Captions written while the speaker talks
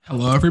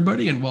Hello,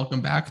 everybody, and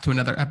welcome back to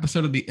another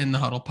episode of the In the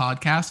Huddle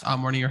podcast.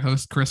 I'm one of your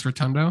hosts, Chris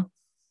Rotundo.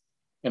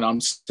 And I'm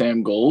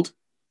Sam Gold.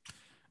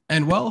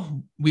 And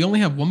well, we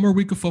only have one more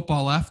week of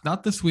football left.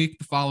 Not this week,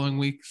 the following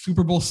week,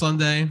 Super Bowl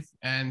Sunday.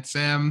 And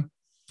Sam,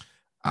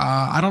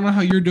 I don't know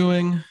how you're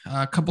doing.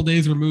 A couple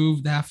days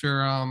removed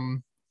after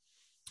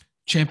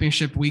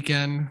championship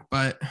weekend,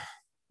 but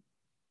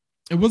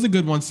it was a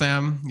good one,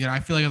 Sam. I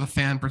feel like as a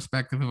fan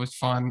perspective, it was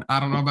fun. I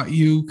don't know about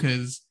you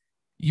because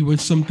you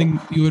had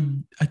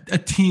a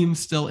team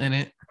still in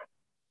it.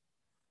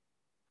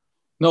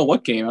 No,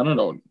 what game? I don't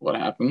know what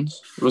happened.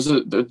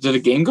 Did a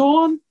game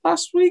go on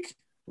last week?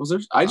 Was there?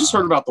 I just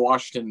heard about the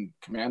Washington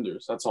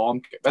Commanders. That's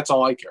all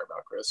I care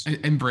about, Chris.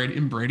 And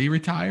Brady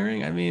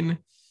retiring. I mean,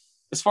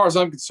 as far as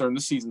I'm concerned,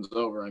 this season's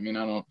over. I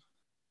mean,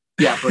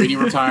 Brady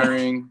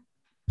retiring.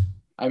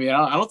 I mean,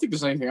 I don't think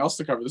there's anything else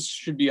to cover. This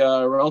should be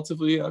a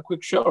relatively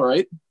quick show,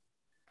 right?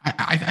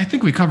 I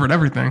think we covered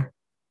everything.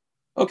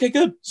 Okay,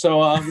 good. So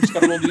we just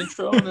got to roll the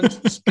intro and then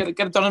just get it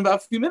done in about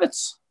a few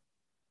minutes.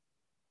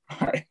 All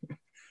right.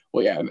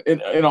 Well, yeah.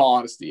 In all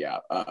honesty, yeah.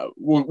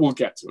 We'll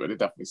get to it. It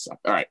definitely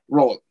sucked. All right,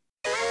 roll it.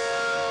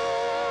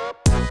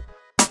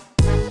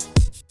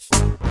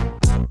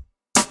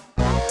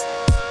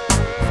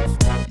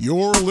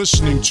 You're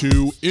listening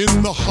to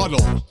In the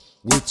Huddle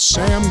with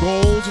Sam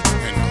Gold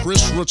and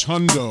Chris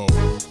Rotundo.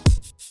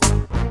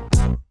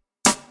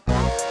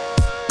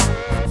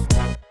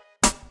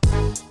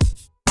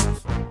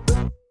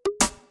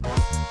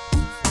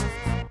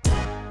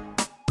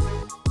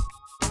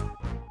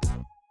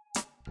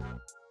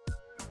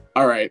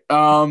 All right.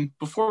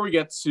 Before we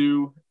get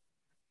to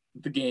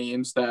the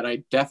games that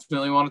I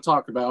definitely want to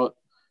talk about,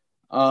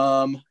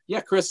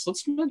 Chris,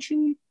 let's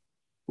mention.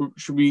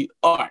 Should we?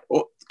 All right.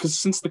 Well, because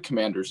since the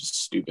Commanders is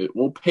stupid,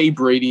 we'll pay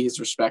Brady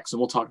his respects and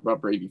we'll talk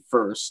about Brady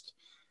first.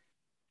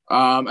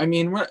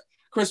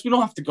 Chris, we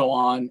don't have to go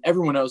on.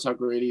 Everyone knows how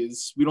great he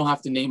is. We don't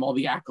have to name all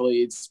the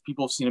accolades.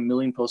 People have seen a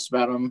million posts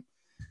about him.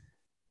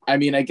 I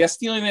mean, I guess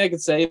the only thing I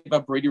could say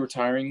about Brady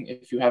retiring,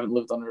 if you haven't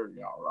lived under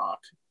a rock,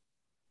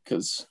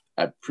 because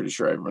I'm pretty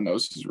sure everyone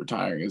knows he's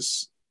retiring,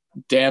 is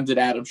damn did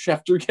Adam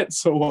Schefter get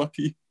so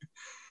lucky.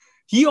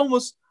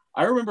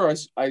 I remember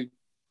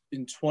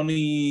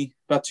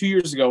about 2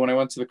 years ago when I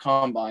went to the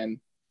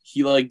Combine,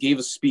 he gave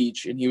a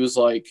speech and he was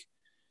like,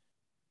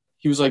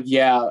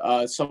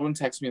 someone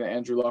texted me that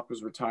Andrew Luck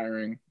was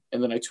retiring.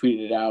 And then I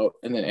tweeted it out.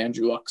 And then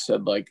Andrew Luck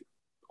said,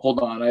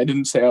 hold on, I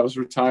didn't say I was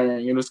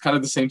retiring. And it was kind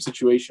of the same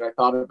situation. I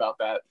thought about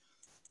that.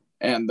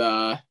 And,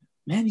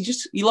 man,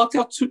 he lucked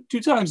out two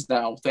times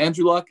now with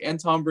Andrew Luck and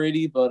Tom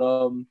Brady. But,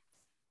 the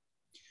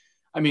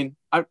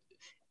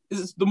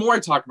more I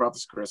talk about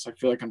this, Chris, I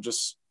feel like I'm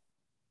just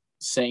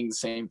saying the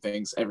same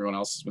things everyone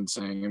else has been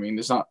saying. I mean,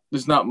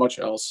 there's not much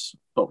else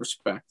but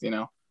respect,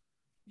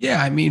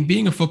 Yeah, I mean,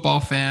 being a football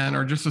fan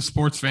or just a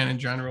sports fan in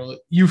general,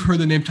 you've heard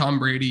the name Tom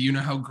Brady. You know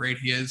how great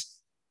he is,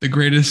 the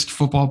greatest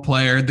football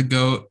player, the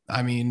GOAT.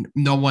 I mean,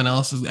 no one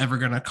else is ever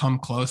going to come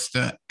close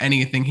to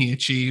anything he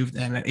achieved.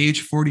 And at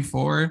age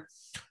 44,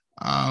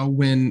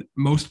 when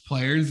most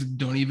players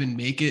don't even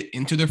make it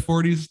into their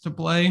 40s to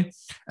play,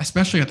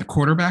 especially at the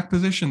quarterback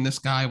position, this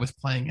guy was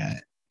playing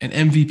at an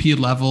MVP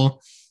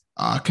level.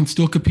 Can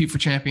still compete for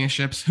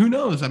championships. Who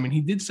knows? I mean, he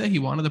did say he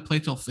wanted to play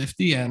till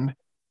 50, and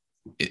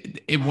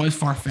it was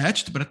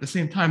far-fetched, but at the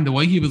same time, the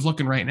way he was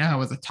looking right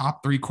now as a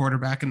top 3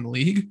 quarterback in the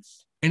league,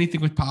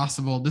 anything was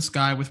possible. This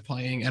guy was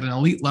playing at an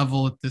elite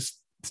level at this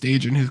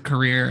stage in his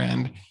career,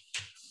 and,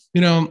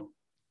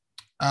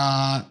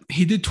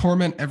 he did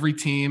torment every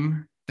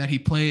team that he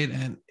played,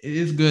 and it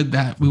is good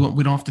that we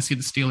don't have to see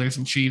the Steelers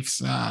and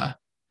Chiefs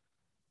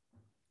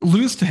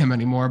lose to him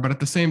anymore, but at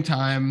the same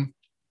time,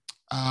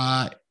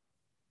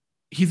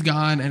 he's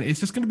gone, and it's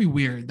just going to be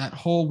weird. That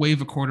whole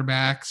wave of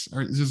quarterbacks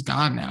is just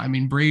gone now. I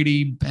mean,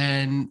 Brady,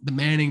 Ben, the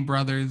Manning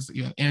brothers,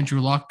 Andrew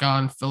Luck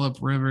gone, Phillip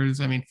Rivers.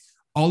 I mean,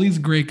 all these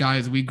great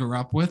guys we grew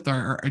up with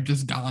are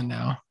just gone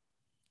now.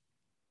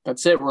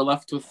 That's it. We're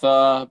left with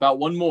about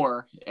one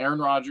more, Aaron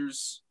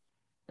Rodgers,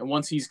 and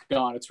once he's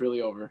gone, it's really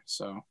over.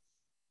 So,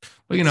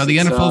 but the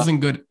NFL's in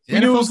good.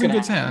 NFL's in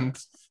good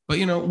hands. But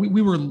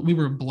we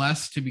were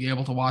blessed to be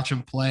able to watch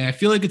him play. I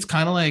feel like it's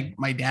kind of like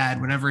my dad.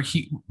 Whenever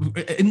he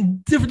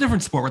in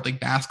different sport with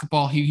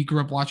basketball, he grew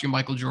up watching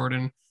Michael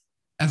Jordan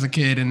as a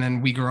kid, and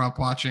then we grew up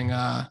watching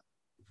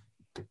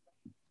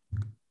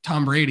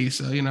Tom Brady.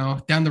 So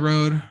down the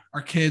road,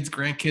 our kids,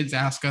 grandkids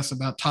ask us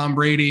about Tom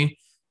Brady.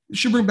 It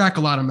should bring back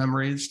a lot of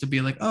memories to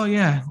be like, oh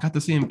yeah, got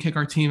to see him kick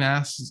our team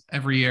ass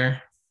every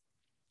year.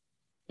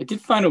 I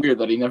did find it weird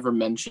that he never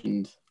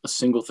mentioned a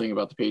single thing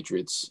about the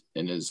Patriots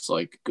in his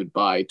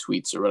goodbye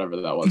tweets or whatever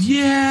that was.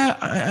 Yeah,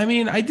 I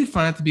mean, I did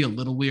find it to be a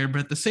little weird,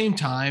 but at the same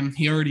time,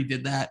 he already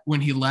did that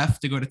when he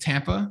left to go to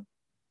Tampa.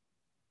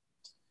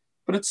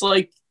 But it's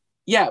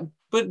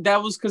but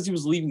that was because he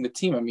was leaving the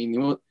team. I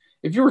mean,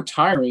 if you're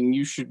retiring,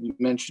 you should be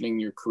mentioning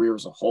your career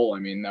as a whole. I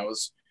mean, that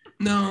was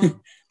I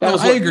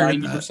agree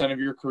 90% of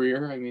your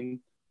career. I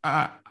mean,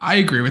 I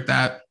agree with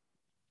that.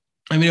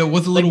 I mean, it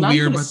was a little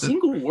weird, but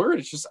single word.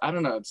 It's just, I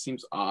don't know. It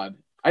seems odd.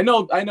 I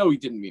know he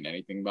didn't mean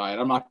anything by it.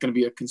 I'm not going to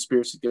be a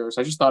conspiracy theorist.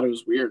 I just thought it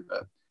was weird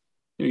that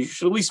you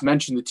should at least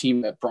mention the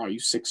team that brought you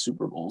 6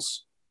 Super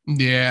Bowls.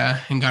 Yeah,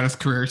 and got his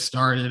career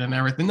started and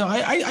everything. No,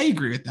 I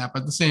agree with that.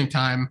 But at the same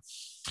time,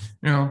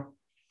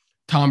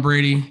 Tom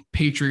Brady,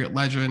 Patriot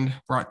legend,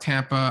 brought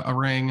Tampa a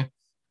ring,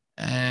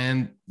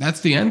 and that's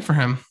the end for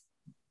him.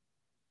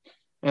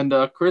 And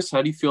Chris,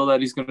 how do you feel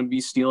that he's going to be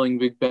stealing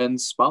Big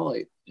Ben's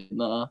spotlight in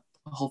the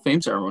Hall of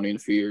Fame ceremony in a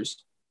few years?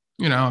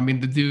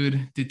 The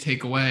dude did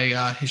take away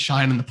his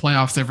shine in the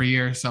playoffs every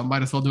year, so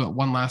might as well do it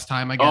one last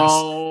time, I guess.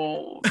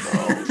 Oh,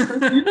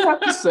 no. You didn't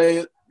have to say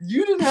it.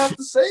 You didn't have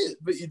to say it,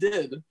 but you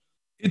did.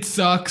 It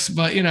sucks,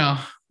 but,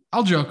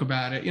 I'll joke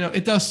about it.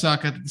 It does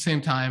suck at the same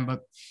time,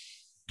 but,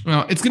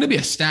 it's going to be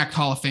a stacked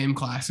Hall of Fame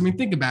class. I mean,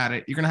 think about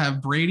it. You're going to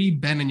have Brady,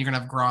 Ben, and you're going to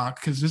have Gronk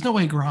because there's no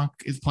way Gronk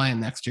is playing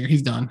next year.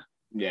 He's done.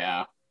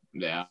 Yeah.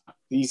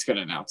 He's going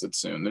to announce it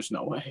soon. There's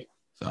no way.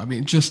 So, I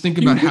mean, just think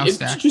about how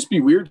stacked. It should just be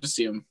weird to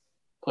see him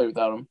play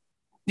without him.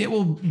 Yeah,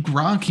 well,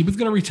 Gronk, he was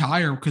going to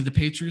retire because the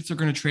Patriots are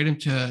going to trade him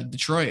to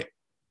Detroit.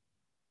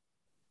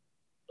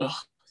 Ugh,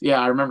 yeah,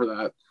 I remember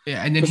that.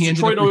 Yeah, and then he ended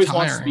Detroit up always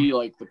retiring. wants to be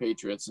like the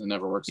Patriots and it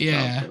never works.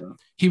 Yeah,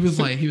 he was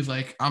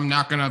like, I'm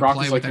not going to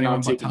play with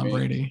anyone but Tom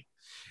Brady.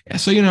 Yeah,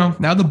 so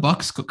now the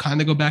Bucks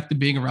kind of go back to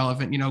being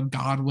irrelevant.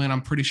 Godwin,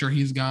 I'm pretty sure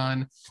he's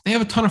gone. They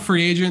have a ton of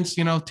free agents.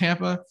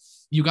 Tampa,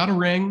 you got a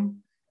ring.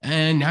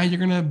 And now you're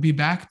going to be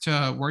back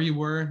to where you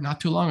were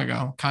not too long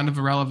ago, kind of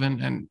irrelevant,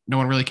 and no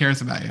one really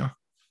cares about you.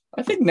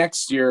 I think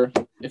next year,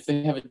 if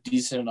they have a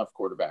decent enough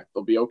quarterback,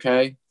 they'll be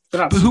okay.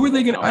 But who are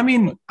they going to – I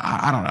mean,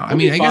 I don't know. I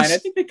mean, I guess – I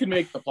think they could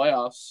make the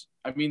playoffs.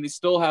 I mean, they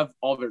still have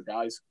all their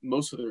guys,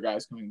 most of their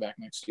guys coming back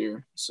next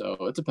year. So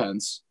it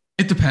depends.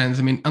 It depends.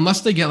 I mean,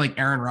 unless they get like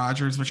Aaron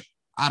Rodgers, which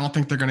I don't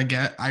think they're going to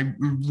get.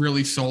 I'm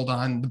really sold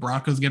on the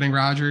Broncos getting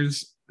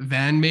Rodgers.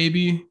 Then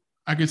maybe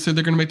I could say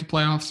they're going to make the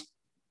playoffs.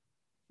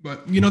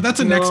 But,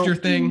 that's a next year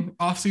thing.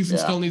 Offseason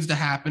still needs to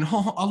happen.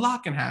 A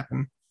lot can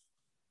happen.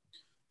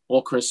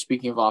 Well, Chris,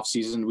 speaking of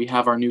offseason, we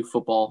have our new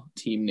football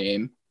team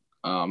name.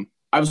 I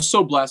was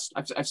so blessed.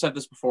 I've said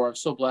this before. I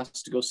was so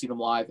blessed to go see them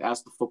live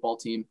as the football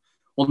team.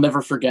 We'll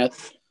never forget.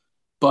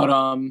 But,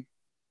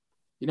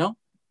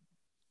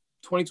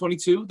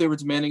 2022, they were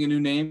demanding a new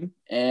name,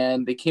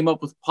 and they came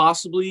up with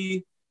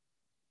possibly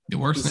the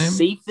worst name,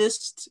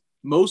 safest,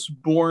 most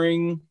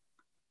boring.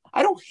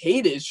 I don't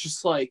hate it. It's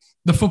just like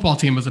the football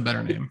team was a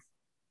better name.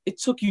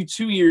 It took you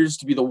 2 years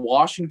to be the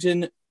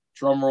Washington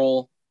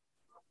drumroll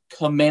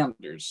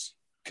Commanders.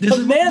 This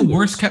is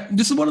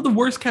one of the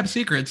worst kept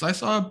secrets. I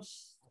saw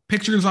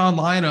pictures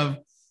online of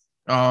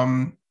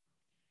they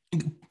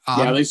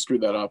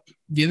screwed that up.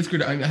 Yeah, they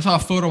screwed up. I saw a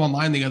photo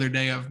online the other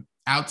day of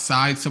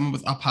outside. Someone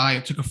was up high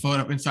and took a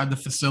photo inside the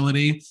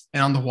facility,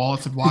 and on the wall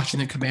it said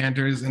Washington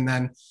Commanders. And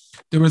then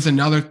there was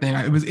another thing.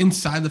 It was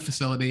inside the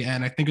facility,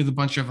 and I think it was a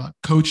bunch of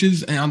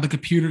coaches, and on the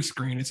computer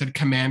screen it said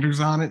Commanders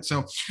on it.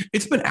 So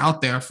it's been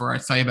out there for,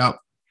 I'd say, about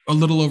a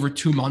little over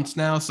 2 months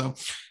now. So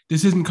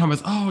this isn't come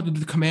as,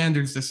 the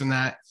Commanders, this and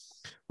that.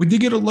 We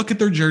did get a look at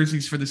their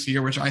jerseys for this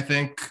year, which I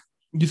think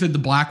you said the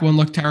black one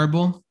looked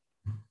terrible.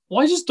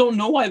 Well, I just don't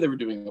know why they were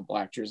doing a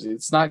black jersey.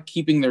 It's not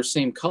keeping their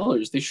same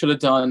colors. They should have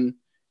done,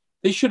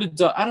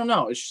 I don't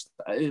know.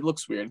 It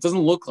looks weird. It doesn't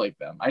look like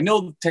them. I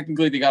know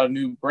technically they got a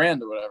new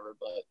brand or whatever,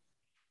 but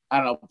I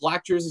don't know.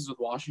 Black jerseys with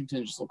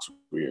Washington just looks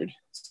weird.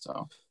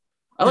 So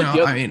I like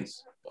the other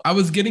ones. I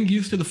was getting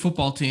used to the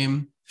football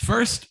team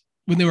first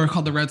when they were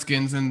called the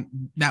Redskins, and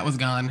that was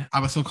gone. I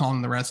was still calling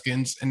them the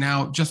Redskins, and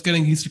now just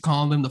getting used to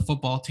calling them the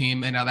football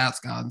team, and now that's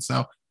gone.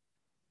 So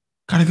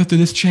gotta go through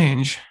this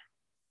change.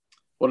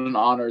 What an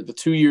honor. The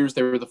 2 years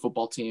they were the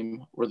football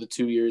team were the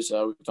 2 years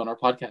we've done our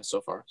podcast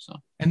so far. So,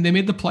 and they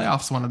made the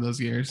playoffs one of those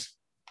years.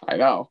 I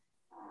know.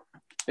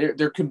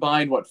 They're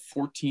combined,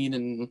 14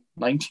 and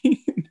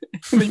 19?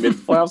 They made the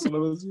playoffs one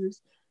of those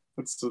years.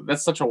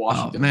 That's such a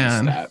Washington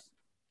stat.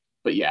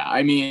 But yeah,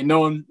 I mean,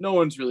 no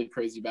one's really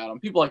crazy about them.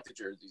 People like the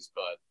jerseys,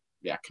 but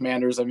yeah,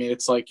 Commanders. I mean,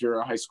 it's like you're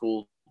a high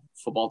school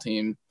football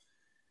team.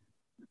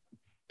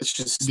 It's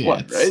just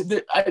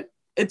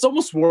it's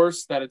almost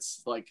worse that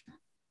it's like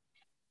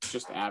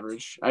just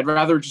average. I'd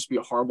rather just be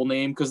a horrible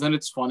name because then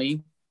it's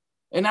funny.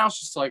 And now it's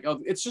just like,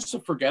 it's just a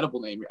forgettable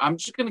name. I'm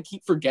just gonna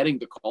keep forgetting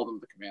to call them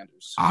the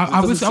Commanders.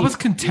 I was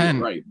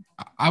content. Right.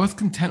 I was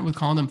content with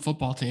calling them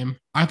football team.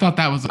 I thought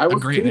that was a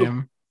great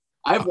name.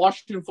 I have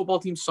Washington football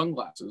team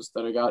sunglasses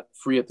that I got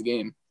free at the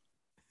game.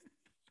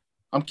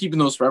 I'm keeping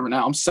those forever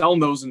now. I'm selling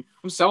those in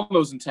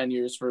 10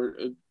 years for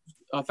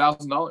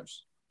 $1,000.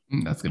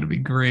 That's gonna be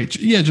great.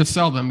 Yeah, just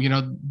sell them.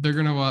 They're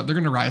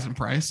gonna rise in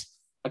price.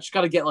 I just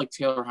got to get like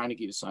Taylor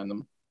Heineke to sign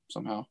them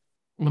somehow.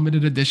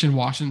 Limited edition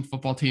Washington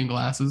football team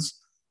glasses.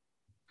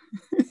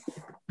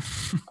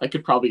 I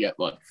could probably get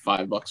 $5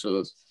 for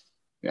those.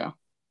 Yeah,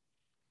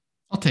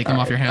 I'll take them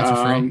off your hands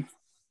for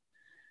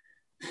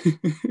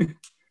free.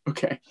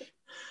 Okay.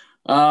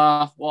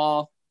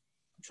 Well,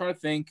 I'm trying to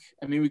think.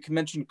 I mean, we can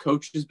mention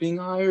coaches being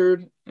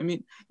hired. I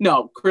mean,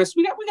 no, Chris,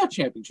 we got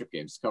championship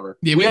games to cover.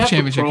 Yeah, we have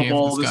championship games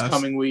to discuss this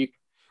coming week.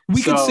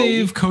 We could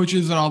save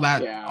coaches and all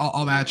that, Yeah.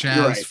 all that jazz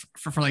Right.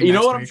 for like. You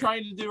know what week. I'm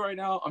trying to do right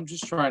now? I'm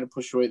just trying to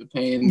push away the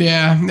pain.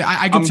 Yeah,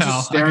 I can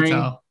tell. I can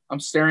tell. I'm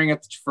staring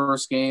at the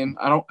first game.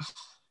 All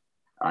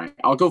right,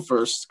 I'll go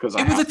first because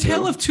it was a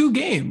tale of two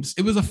games.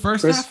 It was the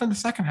first half and the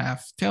second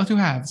half. Tale of two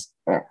halves.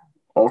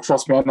 Oh,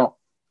 trust me, I know.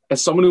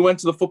 As someone who went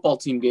to the football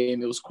team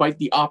game, it was quite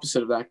the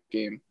opposite of that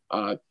game.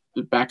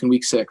 Back in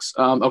week 6.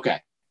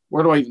 Okay,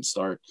 where do I even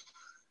start?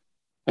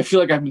 I feel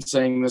like I've been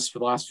saying this for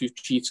the last few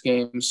Chiefs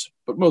games,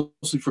 but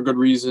mostly for good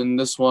reason.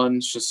 This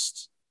one's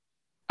just,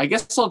 I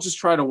guess I'll just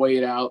try to weigh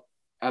it out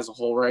as a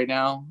whole right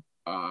now.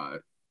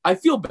 I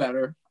feel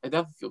better. I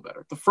definitely feel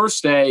better. The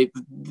first day,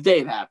 the day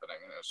it happened, I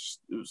mean,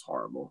 it was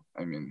horrible.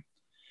 I mean,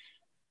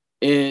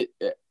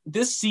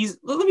 this season,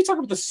 let me talk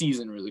about the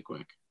season really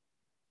quick.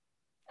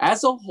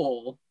 As a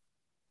whole,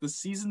 the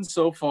season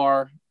so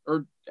far,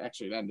 or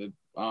actually it ended.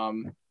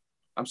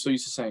 I'm so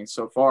used to saying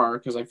so far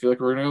because I feel like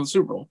we're going to go to the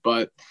Super Bowl,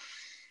 but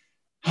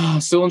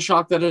still in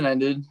shock that it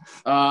ended.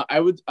 I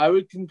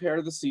would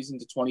compare the season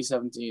to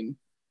 2017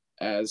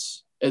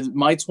 as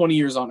my 20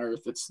 years on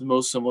Earth. It's the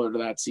most similar to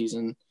that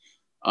season.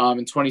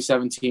 In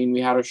 2017,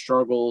 we had our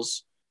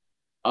struggles.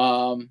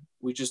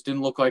 We just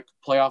didn't look like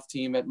a playoff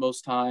team at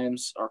most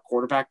times. Our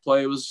quarterback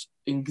play was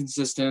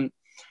inconsistent.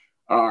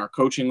 Our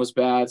coaching was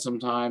bad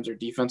sometimes. Our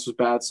defense was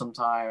bad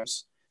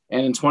sometimes.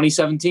 And in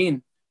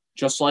 2017,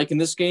 just like in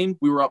this game,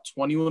 we were up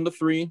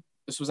 21-3.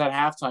 This was at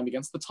halftime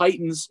against the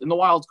Titans in the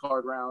wild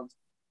card round.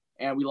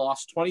 And we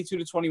lost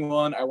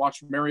 22-21. I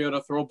watched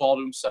Mariota throw a ball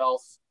to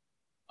himself.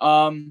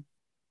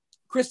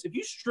 Chris, if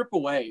you strip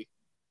away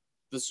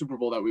the Super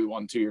Bowl that we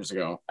won 2 years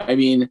ago, I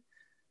mean,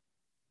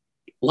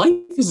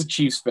 life as a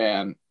Chiefs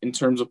fan in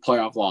terms of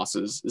playoff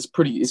losses is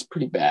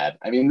pretty bad.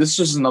 I mean, this is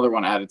just another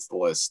one added to the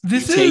list.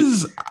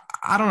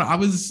 I don't know. I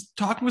was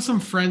talking with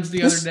some friends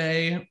the other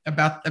day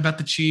about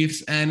the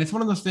Chiefs, and it's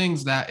one of those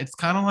things that it's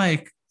kind of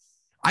like,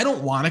 I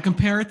don't want to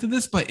compare it to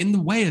this, but in the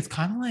way, it's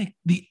kind of like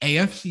the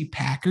AFC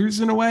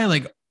Packers in a way.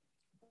 Like,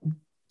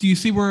 do you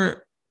see where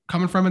we're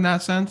coming from in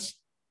that sense?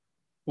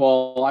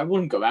 Well, I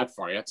wouldn't go that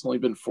far. It's only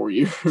been 4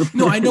 years.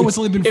 No, I know it's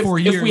only been 4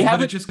 years. If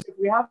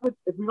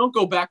we don't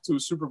go back to a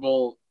Super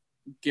Bowl,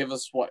 give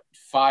us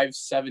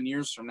 5-7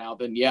 years from now,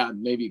 then yeah,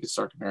 maybe you could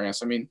start comparing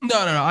us. I mean, no,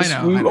 I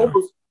know.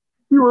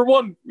 We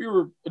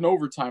were an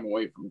overtime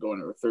away from going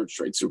to a third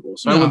straight Super Bowl,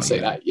 so I wouldn't say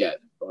that yet.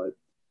 But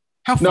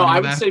how funny I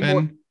would say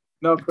more.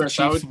 No, Chris,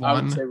 I'd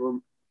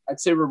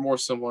say we're more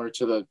similar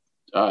to the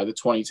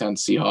 2010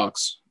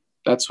 Seahawks.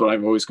 That's what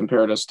I've always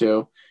compared us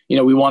to. You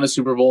know, we won a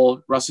Super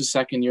Bowl. Russ's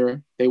second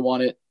year, they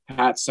won it.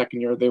 Pat's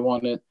second year, they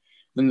won it.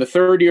 Then the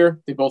third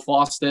year, they both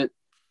lost it.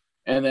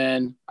 And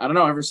then, I don't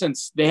know, ever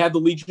since, they had the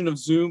Legion of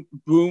Zoom.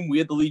 Boom, we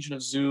had the Legion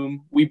of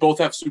Zoom. We both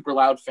have super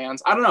loud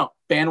fans. I don't know,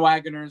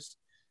 bandwagoners.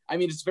 I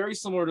mean, it's very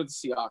similar to the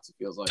Seahawks, it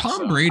feels like.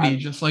 Tom Brady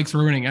just likes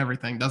ruining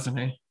everything, doesn't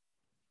he?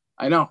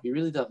 I know, he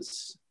really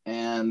does.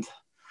 And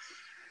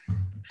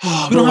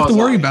we don't have to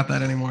worry about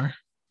that anymore.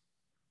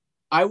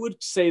 I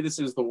would say this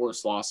is the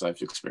worst loss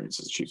I've experienced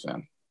as a Chiefs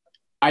fan.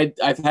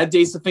 I've had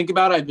days to think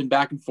about it. I've been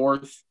back and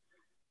forth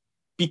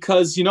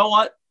because you know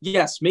what?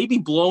 Yes, maybe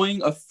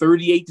blowing a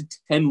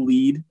 38-10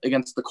 lead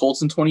against the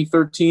Colts in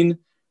 2013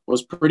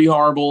 was pretty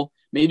horrible.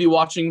 Maybe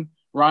watching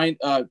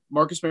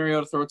Marcus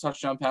Mariota throw a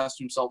touchdown pass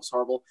to himself is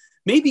horrible.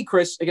 Maybe,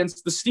 Chris,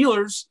 against the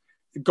Steelers,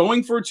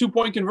 going for a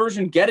 2-point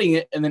conversion, getting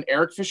it, and then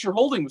Eric Fisher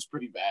holding was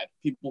pretty bad.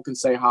 People can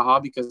say,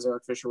 haha, because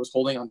Eric Fisher was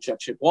holding on Jet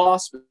Chip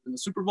Wasp in the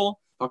Super Bowl.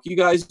 Fuck you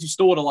guys. You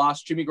still would have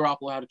lost. Jimmy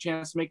Garoppolo had a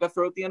chance to make that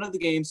throw at the end of the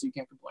game, so you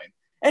can't complain.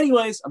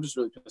 Anyways, I'm just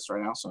really pissed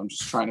right now, so I'm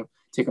just trying to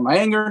take my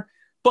anger.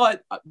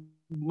 But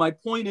my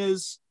point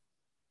is,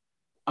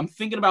 I'm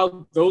thinking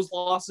about those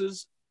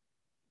losses,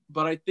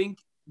 but I think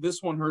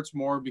this one hurts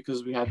more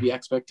because we had the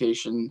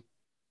expectation.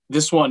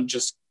 This one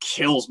just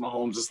kills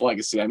Mahomes'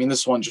 legacy. I mean,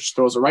 this one just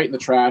throws it right in the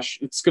trash.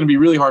 It's going to be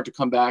really hard to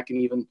come back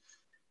and even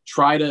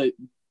try to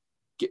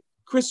get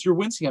 – Chris, you're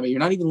wincing at me. You're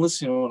not even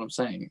listening to what I'm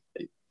saying.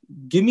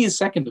 Give me a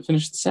second to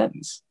finish the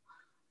sentence.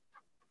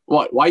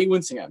 What? Why are you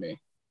wincing at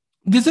me?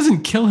 This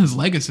doesn't kill his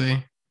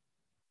legacy.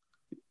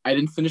 I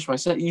didn't finish my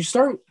sentence. You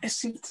start –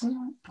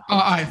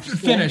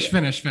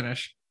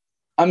 Finish.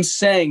 I'm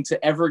saying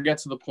to ever get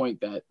to the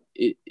point that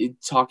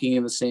it talking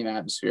in the same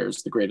atmosphere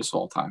is the greatest of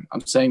all time.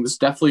 I'm saying this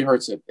definitely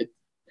hurts it.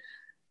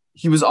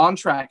 He was on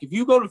track. If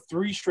you go to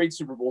 3 straight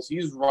Super Bowls,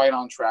 he's right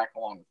on track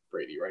along with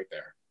Brady right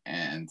there.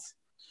 And,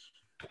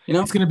 you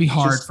know, it's going to be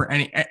hard for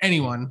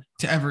anyone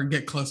to ever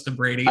get close to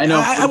Brady. I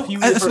know.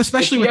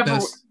 Especially with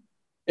this.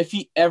 If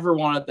he ever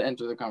wanted to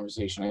enter the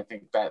conversation, I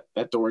think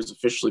that door is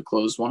officially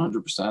closed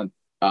 100%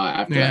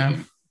 after that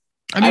game.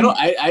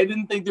 I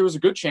didn't think there was a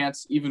good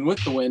chance even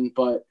with the win,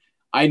 but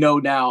I know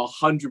now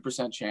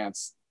 100%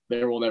 chance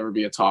there will never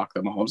be a talk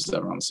that Mahomes is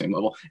ever on the same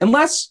level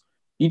unless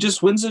he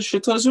just wins a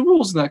shit ton of Super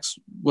Bowls the next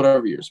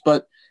whatever years.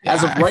 But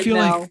as of right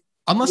now, like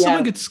unless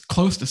someone gets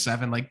close to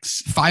 7, like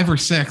 5 or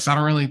 6, I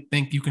don't really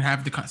think you can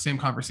have the same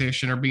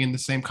conversation or be in the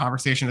same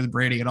conversation as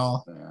Brady at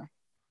all. Yeah.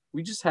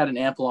 We just had an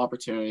ample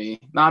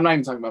opportunity. No, I'm not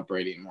even talking about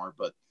Brady anymore,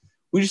 but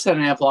we just had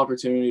an ample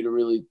opportunity to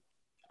really,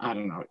 I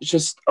don't know. It's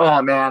just,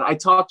 oh man, I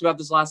talked about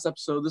this last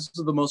episode. This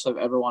is the most I've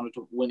ever wanted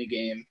to win a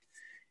game.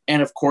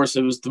 And of course,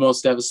 it was the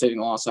most devastating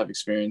loss I've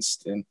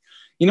experienced. And,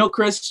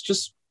 Chris,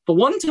 just the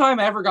one time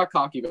I ever got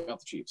cocky about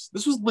the Chiefs,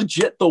 this was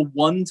legit the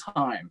one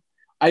time.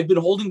 I've been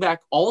holding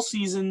back all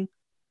season,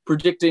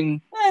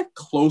 predicting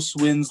close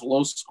wins,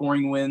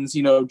 low-scoring wins,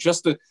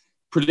 just to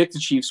predict the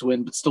Chiefs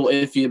win, but still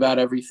iffy about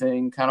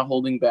everything, kind of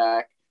holding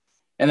back.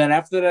 And then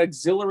after that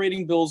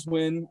exhilarating Bills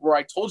win, where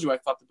I told you I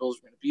thought the Bills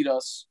were going to beat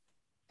us,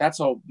 that's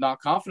how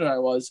not confident I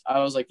was. I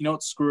was like, you know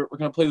what, screw it. We're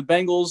going to play the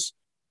Bengals.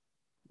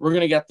 We're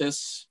going to get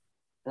this.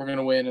 We're going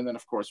to win. And then,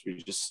 of course,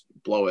 we just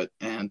blow it.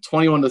 And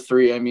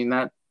 21-3, I mean,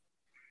 that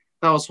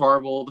was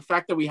horrible. The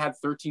fact that we had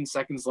 13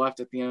 seconds left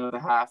at the end of the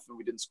half and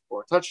we didn't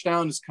score a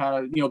touchdown is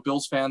kind of,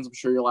 Bills fans, I'm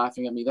sure you're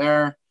laughing at me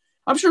there.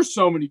 I'm sure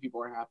so many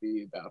people are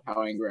happy about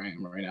how angry I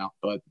am right now.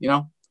 But,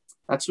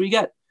 that's what you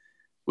get.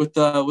 With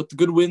the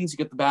good wins, you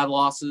get the bad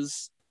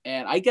losses.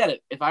 And I get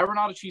it. If I were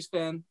not a Chiefs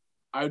fan,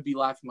 I would be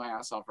laughing my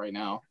ass off right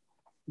now.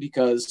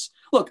 Because,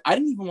 look, I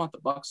didn't even want the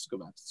Bucs to go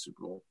back to the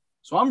Super Bowl.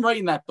 So I'm right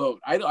in that boat.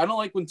 I don't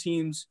like when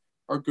teams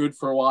are good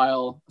for a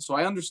while. So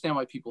I understand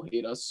why people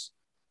hate us.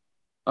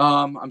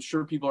 I'm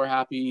sure people are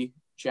happy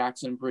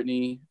Jackson and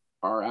Brittany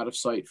are out of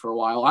sight for a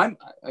while.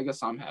 I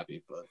guess I'm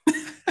happy, but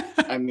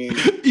I mean,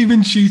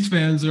 even Chiefs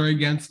fans are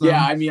against them.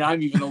 Yeah, I mean,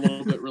 I'm even a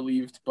little bit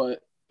relieved,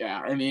 but yeah,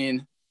 I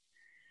mean,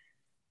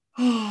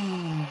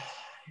 you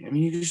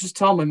can just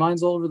tell my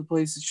mind's all over the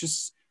place. It's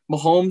just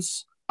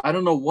Mahomes. I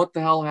don't know what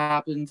the hell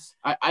happened.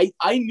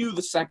 I knew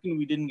the second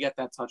we didn't get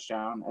that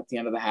touchdown at the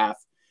end of the half,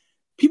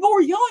 people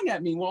were yelling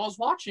at me while I was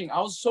watching. I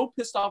was so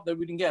pissed off that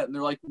we didn't get it. And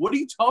they're like, what are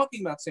you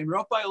talking about, Sam? You're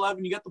up by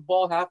 11. You get the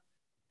ball half.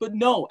 But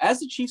no,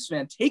 as a Chiefs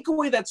fan, take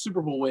away that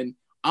Super Bowl win.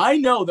 I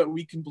know that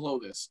we can blow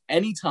this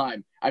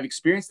anytime. I've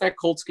experienced that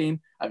Colts game.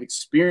 I've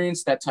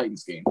experienced that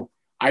Titans game.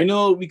 I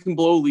know we can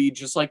blow a lead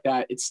just like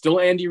that. It's still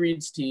Andy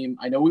Reid's team.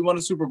 I know we won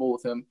a Super Bowl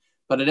with him.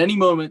 But at any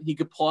moment, he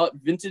could pull out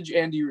vintage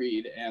Andy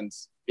Reid. And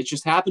it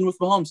just happened with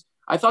Mahomes.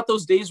 I thought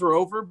those days were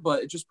over,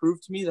 but it just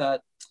proved to me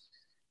that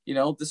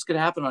this could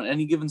happen on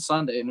any given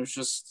Sunday, and it's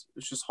just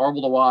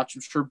horrible to watch.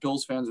 I'm sure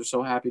Bills fans are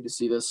so happy to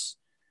see this,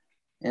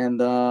 and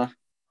I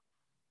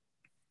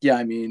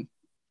mean,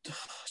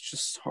 it's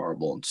just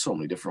horrible in so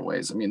many different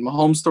ways. I mean,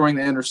 Mahomes throwing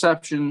the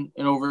interception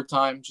in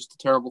overtime, just a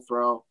terrible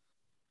throw.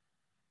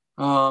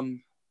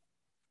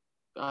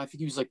 I think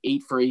he was like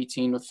 8 for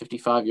 18 with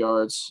 55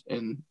 yards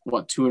and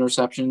 2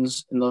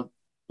 interceptions in the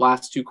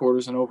last 2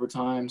 quarters in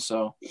overtime.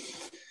 So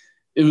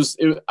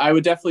I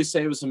would definitely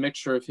say it was a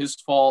mixture of his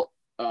fault.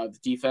 The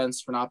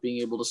defense for not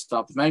being able to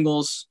stop the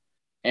Bengals,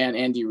 and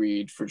Andy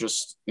Reid for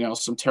just,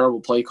 some terrible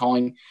play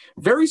calling.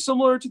 Very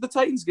similar to the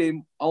Titans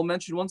game. I'll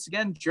mention once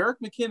again, Jerick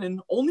McKinnon,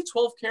 only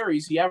 12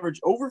 carries. He averaged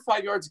over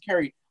 5 yards a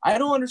carry. I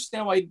don't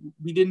understand why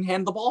we didn't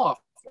hand the ball off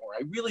more.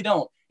 I really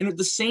don't. And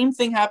the same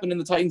thing happened in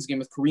the Titans game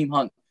with Kareem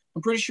Hunt.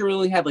 I'm pretty sure he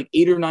only had like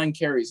 8 or 9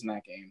 carries in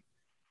that game.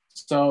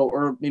 So,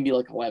 or maybe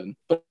like 11.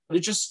 But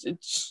it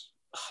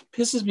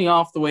pisses me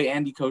off the way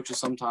Andy coaches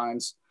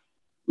sometimes.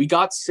 We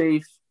got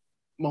safe.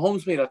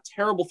 Mahomes made a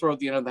terrible throw at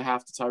the end of the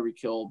half to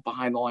Tyreek Hill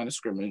behind the line of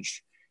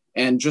scrimmage.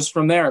 And just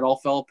from there, it all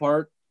fell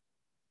apart.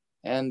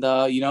 And,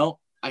 I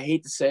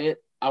hate to say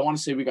it. I want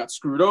to say we got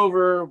screwed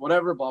over,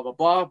 whatever, blah, blah,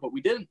 blah, but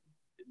we didn't.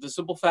 The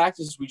simple fact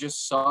is we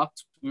just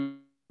sucked. We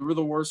were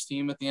the worst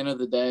team at the end of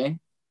the day.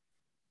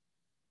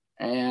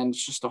 And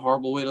it's just a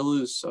horrible way to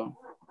lose. So,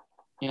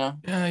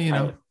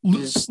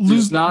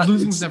 losing's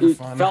never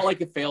fun. It felt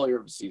like a failure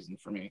of a season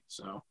for me.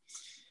 So,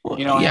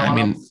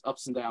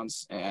 ups and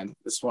downs. And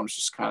this one was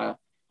just kind of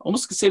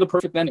almost could say the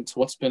perfect ending to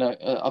what's been a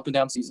up and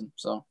down season.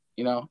 So,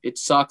 it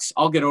sucks.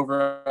 I'll get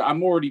over it.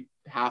 I'm already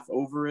half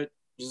over it.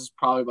 This is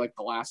probably like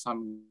the last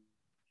time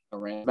I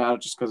ran about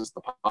it just because it's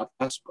the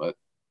podcast. But,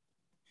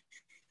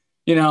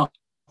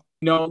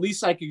 at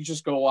least I could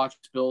just go watch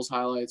Bills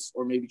highlights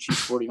or maybe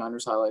Chiefs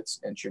 49ers highlights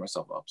and cheer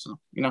myself up. So,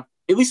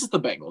 at least it's the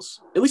Bengals.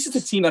 At least it's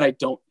a team that I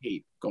don't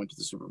hate going to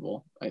the Super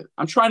Bowl.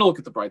 I'm trying to look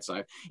at the bright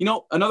side.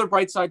 Another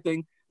bright side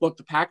thing, look,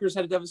 the Packers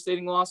had a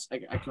devastating loss. I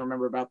can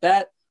remember about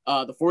that.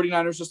 The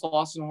 49ers just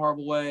lost in a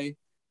horrible way.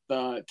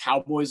 The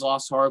Cowboys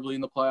lost horribly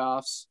in the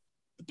playoffs.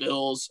 The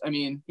Bills. I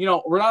mean,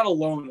 we're not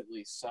alone at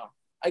least. So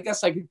I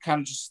guess I could kind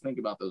of just think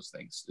about those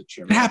things to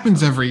cheer me up. It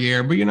happens up. every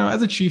year. But,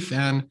 as a Chief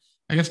fan,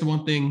 I guess the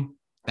one thing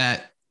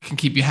that can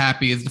keep you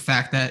happy is the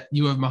fact that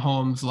you have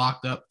Mahomes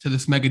locked up to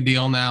this mega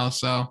deal now.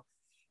 So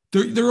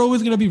they're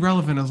always going to be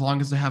relevant as long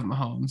as they have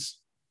Mahomes.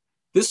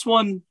 This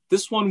one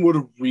would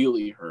have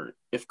really hurt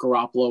if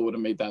Garoppolo would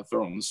have made that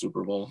throw in the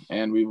Super Bowl,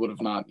 and we would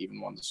have not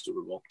even won the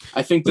Super Bowl.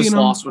 I think this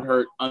loss would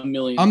hurt a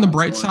million. On the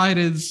bright side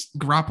is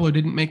Garoppolo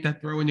didn't make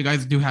that throw, and you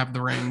guys do have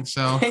the ring.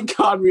 So thank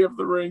God we have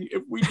the ring.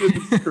 If we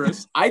didn't,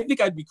 Chris, I think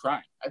I'd be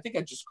crying. I think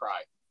I'd just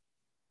cry.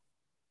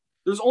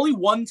 There's only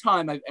one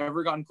time I've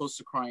ever gotten close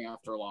to crying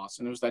after a loss,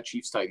 and it was that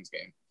Chiefs-Titans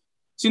game.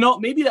 So,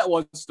 maybe that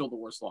was still the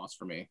worst loss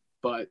for me,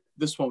 but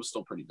this one was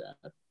still pretty bad.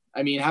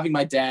 I mean, having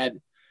my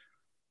dad,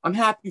 I'm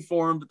happy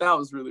for him, but that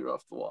was really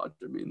rough to watch.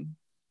 I mean,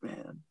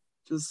 man,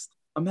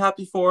 I'm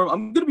happy for him.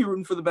 I'm going to be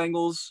rooting for the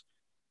Bengals.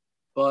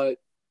 but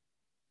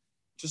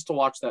just to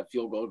watch that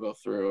field goal go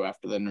through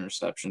after the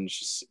interception, it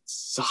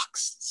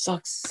sucks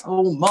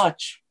so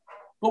much.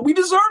 But we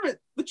deserve it.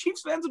 The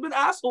Chiefs fans have been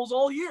assholes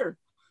all year.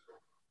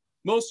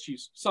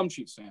 Some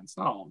Chiefs fans,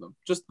 not all of them,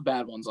 just the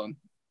bad ones on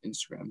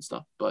Instagram and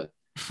stuff. But,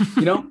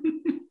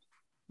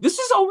 this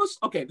is almost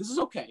okay. This is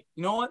okay.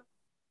 You know what?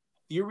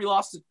 The year we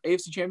lost the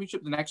AFC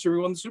Championship, the next year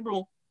we won the Super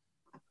Bowl.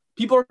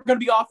 People are going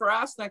to be off our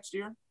ass next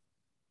year.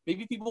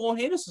 Maybe people won't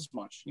hate us as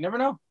much. You never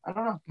know. I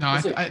don't know. No,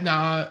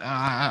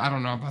 I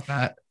don't know about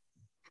that.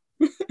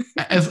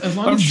 As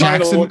long I'm as trying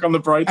Jackson, to look on the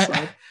bright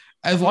side.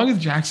 As long as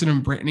Jackson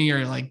and Brittany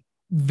are like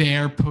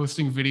there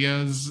posting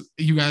videos,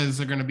 you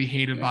guys are going to be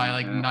hated by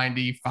like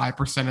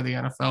 95% of the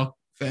NFL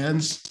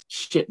fans.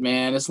 Shit,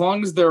 man. As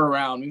long as they're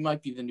around, we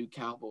might be the new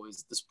Cowboys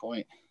at this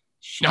point.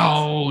 Shit.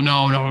 No one's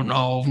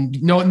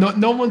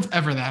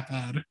ever that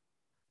bad.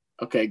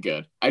 Okay,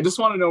 good. I just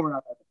want to know we're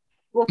not that bad.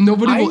 Well,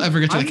 nobody will ever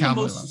get to the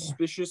Cowboys level.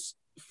 Suspicious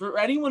for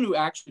anyone who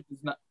actually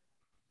does not.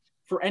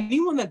 For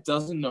anyone that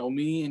doesn't know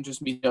me and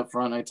just meet up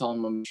front, I tell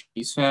them I'm a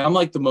Chiefs fan. I'm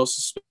like the most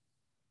suspicious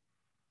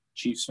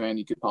Chiefs fan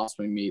you could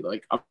possibly meet.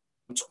 Like, I'm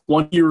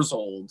 20 years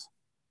old.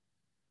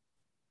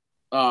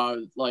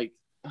 Oh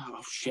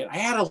shit! I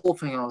had a whole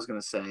thing I was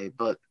gonna say,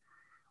 but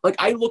like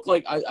I look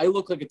like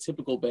a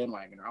typical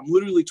bandwagoner. I'm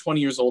literally 20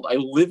 years old. I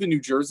live in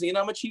New Jersey and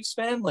I'm a Chiefs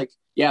fan. Like,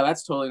 yeah,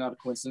 that's totally not a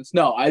coincidence.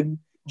 No, I'm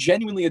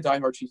genuinely a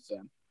diehard Chiefs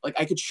fan. Like,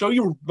 I could show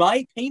you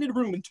my painted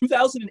room in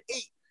 2008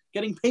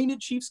 getting painted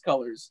Chiefs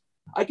colors.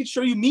 I could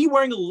show you me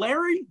wearing a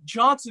Larry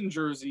Johnson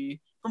jersey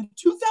from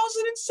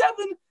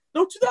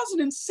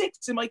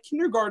 2006 in my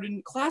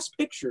kindergarten class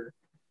picture.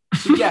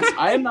 So yes,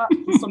 I am not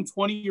some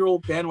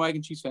 20-year-old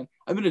bandwagon Chiefs fan.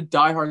 I've been a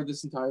diehard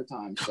this entire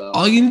time. So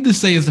all you need to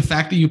say is the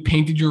fact that you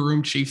painted your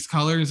room Chiefs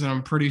colors, and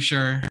I'm pretty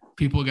sure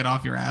people get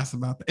off your ass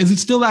about that. Is it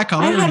still that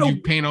color, or did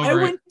you paint over it? I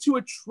went to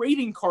a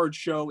trading card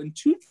show in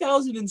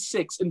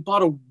 2006 and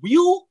bought a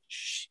Will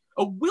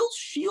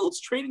Shields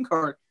trading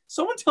card.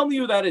 Someone tell me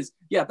who that is.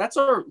 Yeah, that's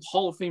our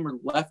Hall of Famer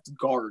left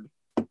guard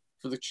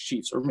for the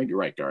Chiefs, or maybe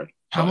right guard.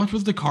 How much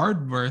was the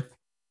card worth?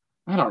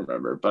 I don't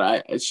remember,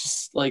 but it's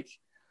just like,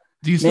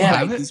 do you still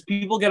have it? These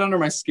people get under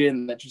my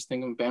skin that just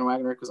think I'm a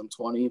bandwagoner because I'm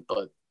 20,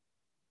 but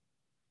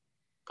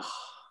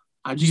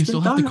I just. Do you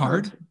still have the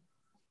card?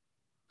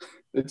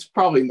 It's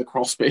probably in the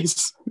crawl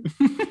space.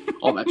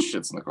 All that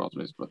shit's in the crawl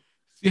space, but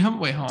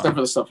hold except on.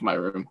 for the stuff in my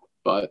room.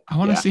 But I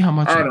want to see how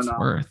much it's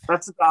worth.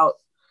 That's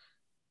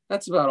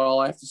about all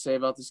I have to say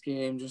about this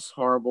game. Just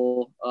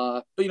horrible.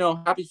 But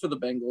happy for the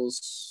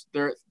Bengals.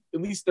 They're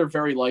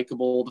very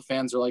likable. The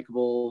fans are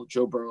likable.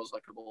 Joe Burrow's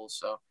likable.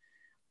 So,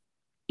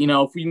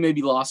 if we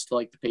maybe lost to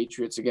like the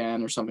Patriots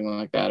again or something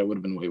like that, it would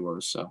have been way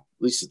worse. So at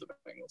least it's the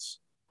Bengals.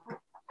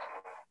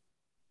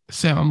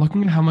 Sam, I'm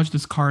looking at how much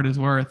this card is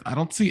worth. I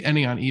don't see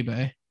any on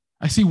eBay.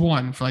 I see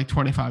one for like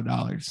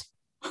 $25.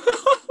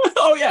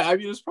 Oh yeah, I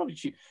mean it's probably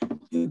cheap.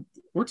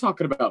 We're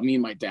talking about me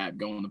and my dad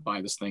going to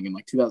buy this thing in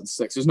like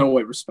 2006. There's no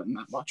way we're spending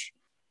that much.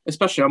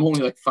 Especially I'm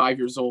only like 5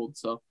 years old,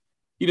 so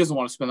he doesn't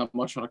want to spend that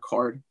much on a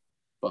card.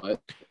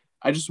 But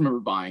I just remember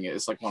buying it.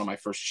 It's like one of my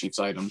first Chiefs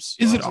items.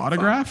 Is it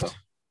autographed? So.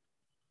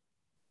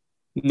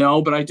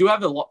 No, but I do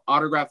have an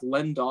autographed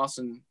Len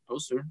Dawson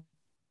poster.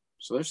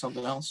 So there's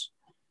something else.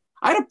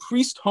 I had a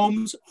Priest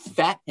Holmes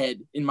fat head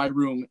in my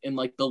room in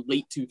like the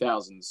late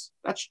 2000s.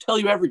 That should tell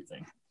you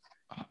everything.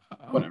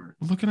 Whatever.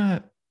 Looking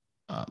at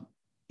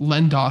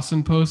Len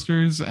Dawson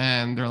posters,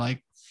 and they're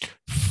like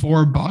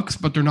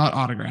 $4, but they're not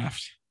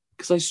autographed.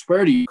 Because I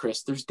swear to you,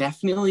 Chris, there's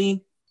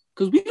definitely,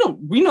 because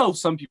we know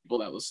some people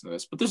that listen to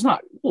this, but there's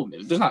not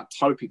a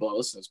ton of people that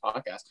listen to this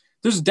podcast.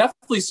 There's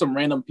definitely some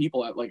random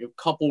people a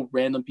couple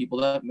random people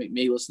that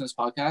may listen to this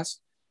podcast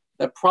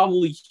that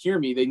probably hear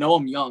me. They know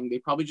I'm young. They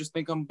probably just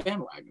think I'm a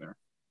bandwagoner.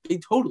 They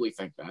totally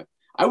think that.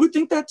 I would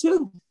think that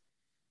too.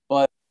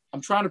 But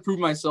I'm trying to prove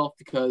myself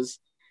because,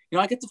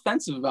 I get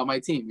defensive about my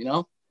team,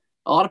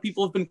 A lot of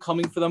people have been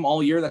coming for them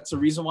all year. That's the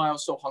reason why I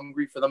was so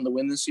hungry for them to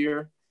win this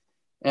year.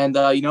 And,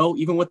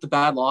 even with the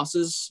bad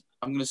losses,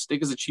 I'm going to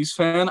stick as a Chiefs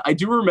fan. I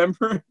do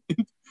remember,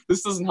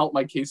 this doesn't help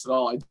my case at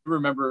all. I do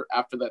remember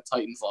after that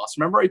Titans loss.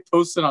 Remember I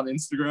posted on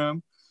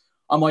Instagram,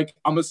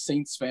 I'm a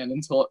Saints fan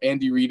until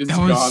Andy Reid is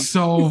gone. That was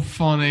so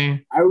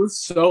funny. I was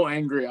so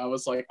angry. I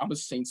was like, I'm a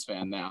Saints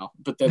fan now.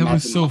 But then that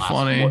was so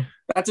funny.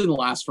 That didn't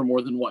last for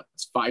more than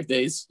 5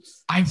 days.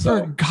 I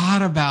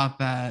forgot about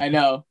that. I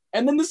know.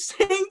 And then the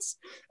Saints,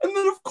 and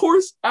then of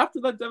course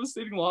after that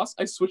devastating loss,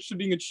 I switched to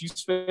being a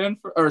Chiefs fan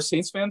or a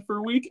Saints fan for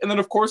a week, and then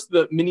of course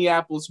the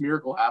Minneapolis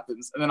Miracle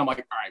happens, and then I'm like,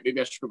 all right,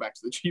 maybe I should go back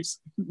to the Chiefs.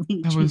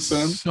 That was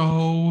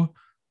so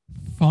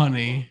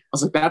funny. I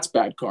was like, that's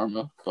bad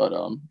karma, but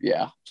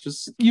yeah,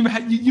 just you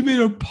made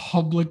a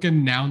public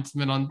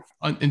announcement on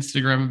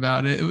Instagram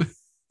about it. It was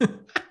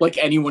like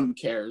anyone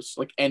cares,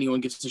 like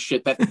anyone gives a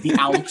shit that the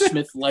Alex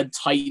Smith led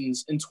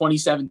Titans in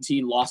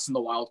 2017 lost in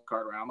the wild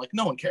card round. Like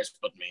no one cares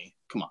but me.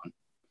 Come on.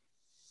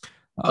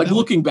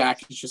 Looking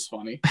back, it's just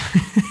funny.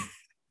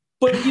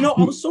 But I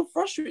was so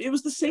frustrated. It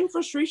was the same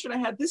frustration I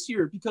had this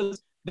year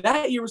because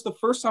That year was the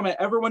first time I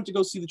ever went to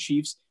go see the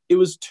Chiefs. It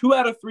was 2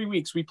 out of 3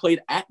 weeks. We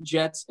played at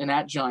Jets and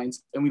at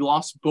Giants, and we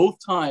lost both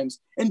times.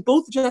 And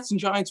both Jets and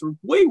Giants were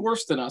way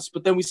worse than us,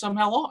 but then we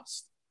somehow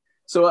lost.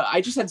 So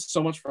I just had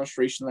so much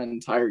frustration that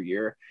entire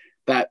year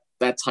that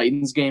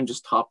Titans game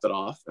just topped it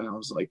off. And I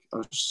was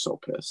just so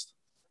pissed.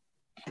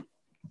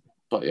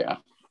 But yeah,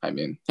 I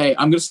mean, hey,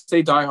 I'm going to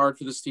stay diehard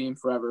for this team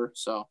forever.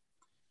 So,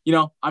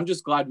 I'm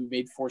just glad we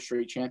made 4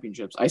 straight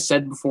championships. I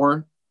said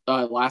before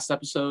last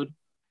episode,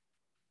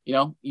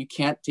 you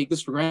can't take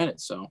this for granted.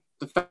 So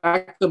the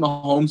fact that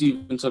Mahomes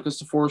even took us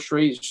to 4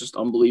 straight is just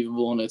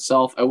unbelievable in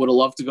itself. I would have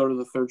loved to go to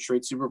the 3rd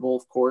straight Super Bowl,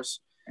 of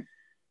course.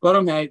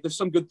 But hey, there's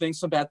some good things,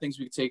 some bad things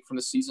we could take from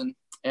the season.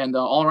 And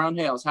all around,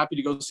 hey, I was happy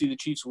to go see the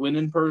Chiefs win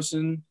in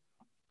person.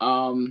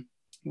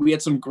 We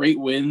had some great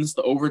wins,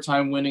 the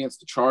overtime win against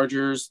the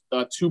Chargers,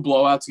 2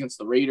 blowouts against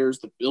the Raiders,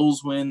 the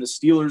Bills win, the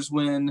Steelers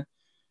win.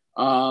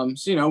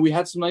 So, we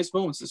had some nice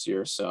moments this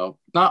year. So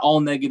not all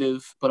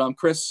negative. But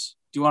Chris,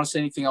 do you want to say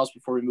anything else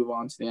before we move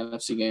on to the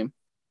NFC game?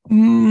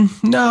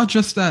 No,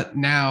 just that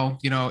now,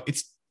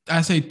 it's,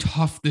 I say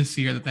tough this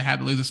year that they had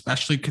to lose,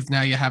 especially because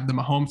now you have the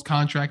Mahomes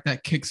contract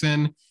that kicks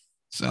in.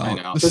 So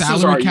the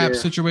salary cap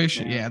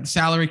situation, the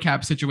salary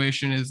cap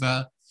situation is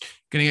going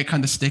to get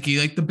kind of sticky.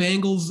 Like the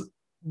Bengals,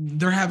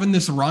 they're having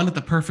this run at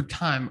the perfect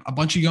time. A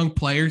bunch of young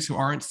players who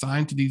aren't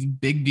signed to these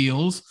big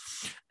deals.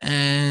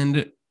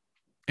 And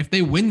if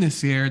they win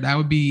this year, that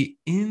would be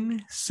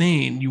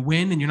insane. You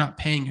win and you're not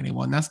paying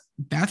anyone.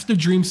 That's the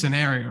dream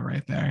scenario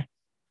right there.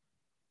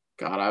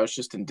 God, I was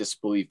just in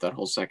disbelief that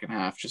whole second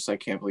half. Just I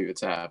can't believe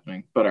it's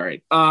happening. But all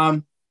right.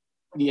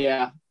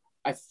 Yeah,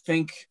 I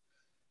think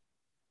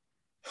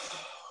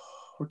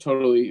I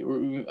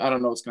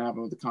don't know what's going to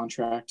happen with the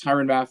contract.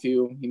 Tyrann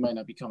Mathieu, he might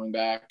not be coming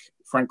back.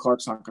 Frank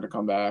Clark's not going to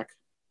come back.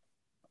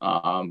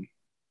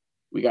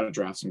 We got to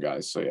draft some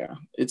guys. So, yeah,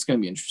 it's going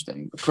to be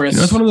interesting. But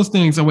Chris. It's one of those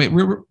things. Oh, wait,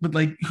 but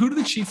like, who do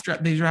the Chiefs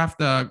draft? They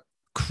draft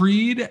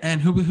Creed and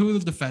who was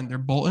the defender?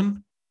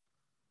 Bolton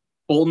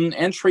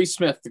and Trey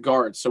Smith, the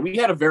guard. So we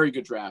had a very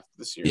good draft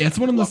this year. Yeah, it's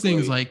one of those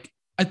things, like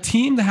a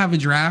team to have a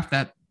draft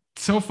that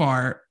so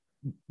far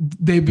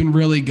they've been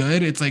really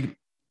good. It's like,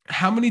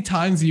 how many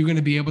times are you going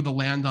to be able to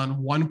land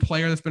on one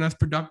player that's been as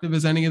productive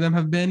as any of them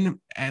have been,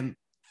 and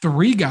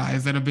 3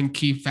 guys that have been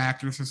key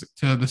factors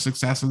to the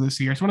success of this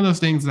year? It's one of those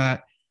things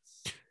that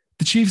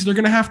the Chiefs, they're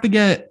going to have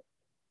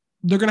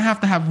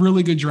to have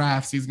really good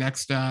drafts these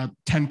next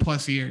 10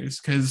 plus years,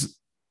 because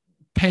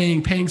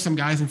paying some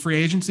guys in free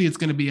agency, it's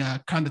going to be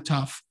kind of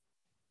tough.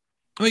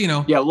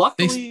 Well,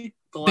 luckily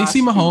they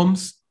see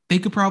Mahomes. They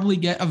could probably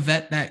get a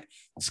vet that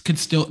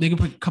they can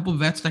put a couple of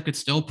vets that could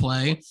still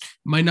play.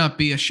 Might not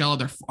be a shell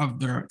of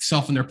their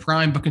self in their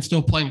prime, but can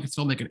still play and can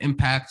still make an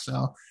impact.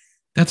 So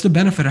that's the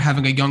benefit of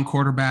having a young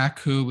quarterback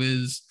who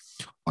is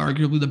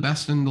arguably the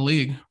best in the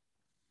league.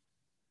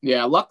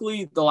 Yeah,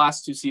 luckily the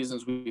last 2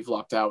 seasons we've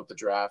lucked out with the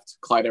draft.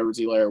 Clyde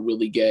Edwards-Helaire,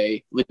 Willie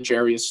Gay,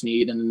 L'Jarius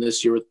Sneed, and then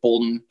this year with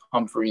Bolton,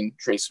 Humphrey, and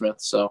Trey Smith.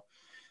 So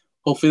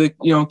hopefully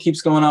it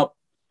keeps going up.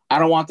 I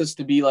don't want this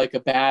to be like a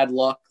bad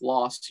luck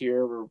loss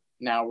here where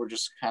now we're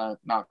just kind of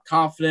not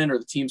confident or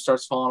the team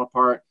starts falling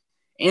apart.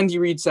 Andy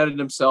Reid said it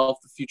himself,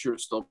 the future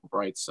is still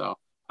bright. So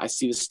I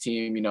see this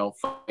team,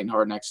 fighting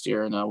hard next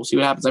year, and we'll see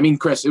what happens. I mean,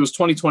 Chris, it was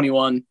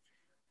 2021.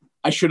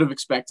 I should have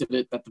expected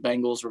it that the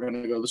Bengals were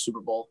going to go to the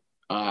Super Bowl.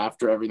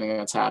 After everything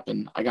that's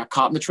happened, I got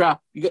caught in the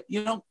trap. In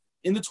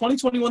the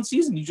 2021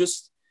 season, you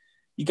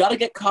got to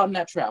get caught in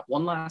that trap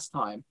one last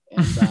time,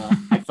 and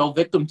I fell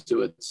victim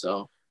to it.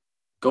 So,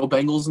 go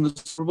Bengals in the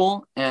Super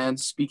Bowl. And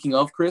speaking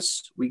of,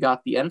 Chris, we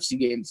got the NFC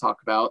game to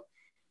talk about.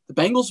 The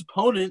Bengals'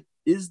 opponent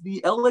is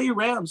the LA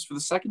Rams for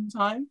the second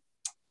time.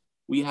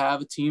 We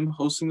have a team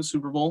hosting the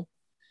Super Bowl,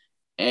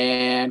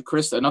 and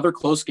Chris, another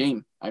close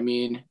game. I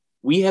mean,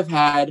 we've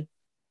had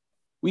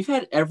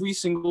every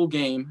single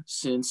game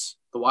since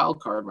the wild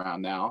card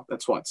round now.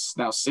 That's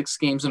now 6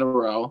 games in a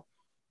row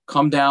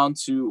come down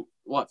to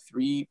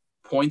 3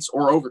 points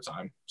or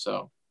overtime.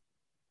 So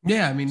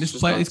yeah, I mean,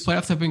 these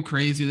playoffs have been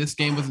crazy. This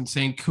game was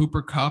insane.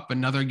 Cooper Kupp,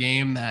 another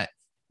game that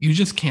you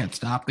just can't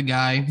stop the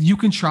guy. You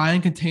can try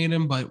and contain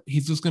him, but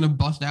he's just going to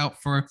bust out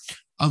for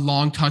a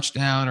long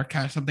touchdown or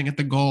catch something at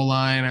the goal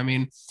line. I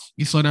mean,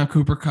 you slow down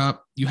Cooper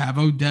Kupp, you have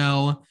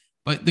Odell,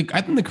 but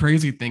I think the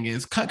crazy thing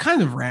is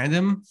kind of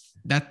random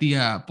that the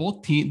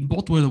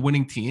both were the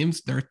winning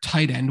teams. Their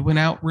tight end went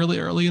out really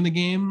early in the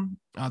game.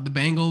 The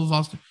Bengals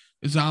lost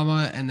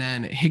Uzama and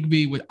then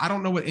Higbee. I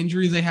don't know what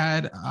injuries they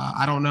had.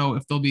 I don't know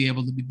if they'll be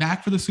able to be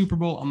back for the Super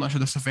Bowl. I'm not sure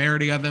the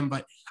severity of them,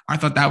 but I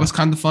thought that was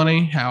kind of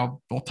funny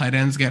how both tight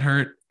ends get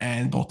hurt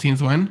and both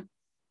teams win.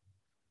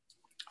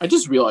 I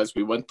just realized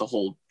we went the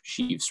whole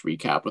Chiefs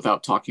recap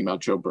without talking about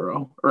Joe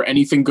Burrow or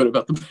anything good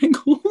about the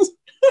Bengals.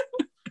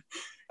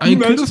 You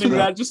mentioning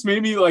that just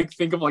made me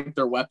think of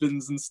their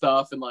weapons and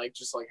stuff and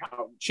just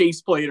how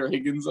Chase played or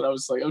Higgins, and I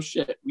was like, oh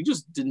shit, we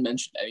just didn't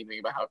mention anything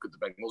about how good the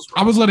Bengals were.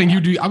 I was letting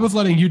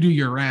you do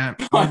your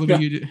rant. We're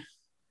going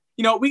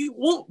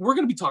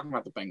to be talking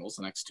about the Bengals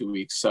the next 2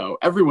 weeks, so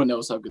everyone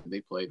knows how good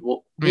they played.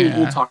 We'll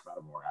talk about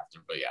it more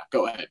after. But yeah,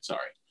 go ahead. Sorry.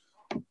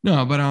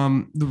 No, but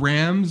the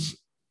Rams,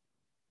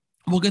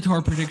 we'll get to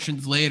our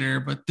predictions later,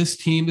 but this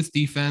team, this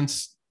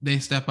defense, they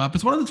step up.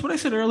 It's what I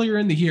said earlier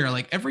in the year.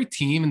 Like every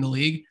team in the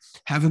league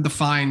has a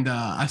defined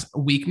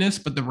weakness,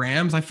 but the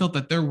Rams, I felt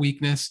that their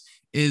weakness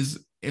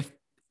is if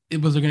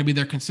it was going to be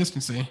their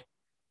consistency.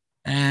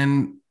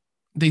 And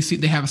they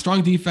have a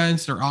strong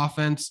defense, their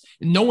offense.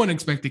 No one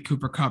expected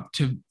Cooper Kupp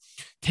to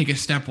take a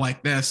step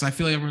like this. I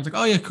feel like everyone's like,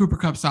 oh yeah, Cooper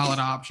Kupp, solid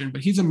option,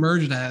 but he's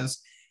emerged as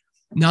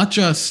not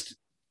just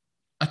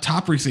a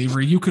top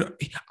receiver. You could,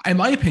 in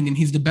my opinion,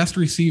 he's the best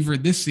receiver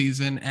this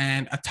season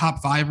and a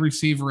top 5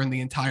 receiver in the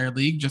entire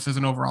league, just as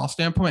an overall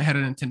standpoint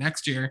headed into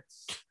next year.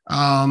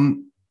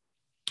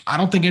 I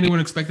don't think anyone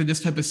expected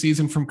this type of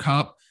season from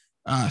Kupp.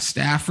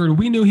 Stafford,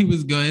 we knew he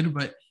was good,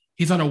 but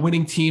he's on a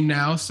winning team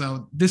now.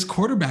 So this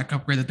quarterback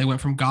upgrade that they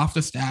went from Goff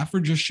to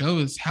Stafford just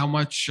shows how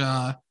much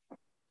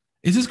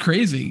it's just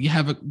crazy. You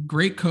have a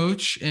great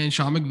coach and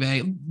Sean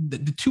McVay.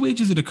 The two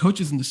ages of the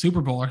coaches in the Super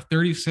Bowl are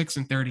 36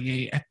 and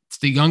 38. It's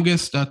the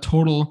youngest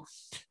total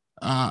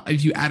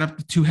if you add up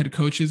the two head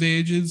coaches'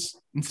 ages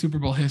in Super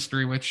Bowl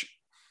history, which,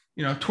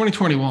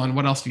 2021,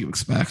 what else do you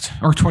expect?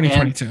 Or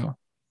 2022,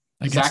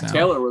 I guess Zach now.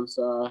 Taylor was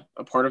a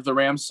part of the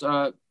Rams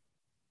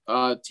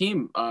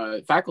team,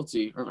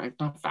 faculty, or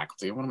not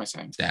faculty. What am I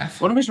saying?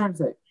 Staff. What am I trying to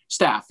say?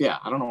 Staff. Yeah.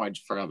 I don't know why I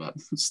just forgot about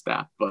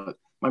staff, but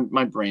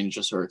my brain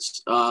just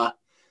hurts.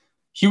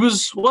 He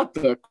was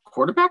the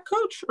quarterback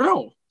coach? Or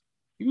no,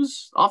 he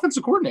was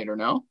offensive coordinator.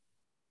 No,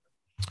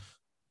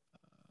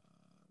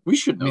 we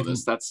should know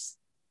this.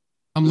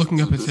 I'm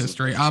looking up his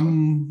history.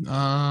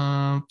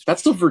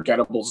 That's how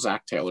forgettable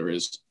Zach Taylor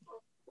is.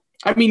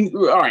 I mean,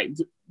 all right.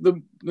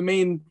 The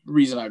main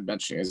reason I'm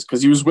mentioning is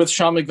because he was with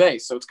Sean McVay,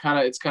 so it's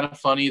kind of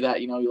funny that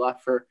he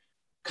left for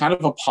kind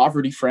of a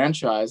poverty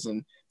franchise,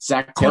 and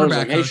Zach Taylor's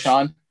like, "Hey,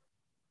 Sean."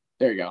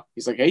 There you go.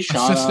 He's like, "Hey,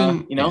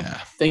 Sean,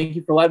 thank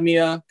you for letting me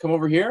come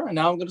over here, and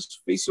now I'm going to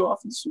face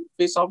off with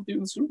you in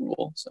the Super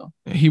Bowl." So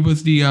he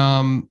was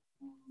the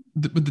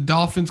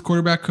Dolphins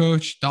quarterback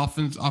coach,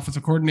 Dolphins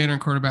offensive coordinator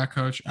and quarterback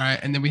coach. All right,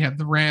 and then we have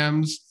the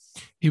Rams.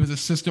 He was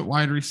assistant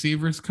wide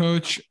receivers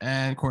coach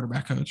and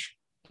quarterback coach.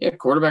 Yeah,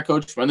 quarterback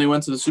coach when they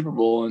went to the Super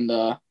Bowl,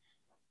 and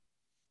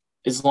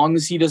as long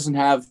as he doesn't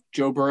have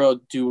Joe Burrow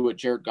do what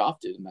Jared Goff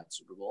did in that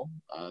Super Bowl,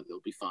 they'll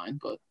be fine.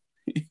 But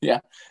yeah,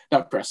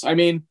 not Chris. I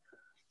mean,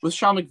 with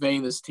Sean McVay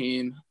and this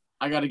team,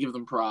 I got to give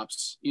them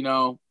props.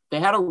 They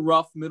had a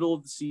rough middle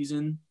of the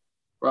season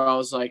where I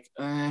was like,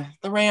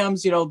 the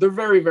Rams, they're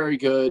very, very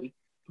good.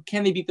 But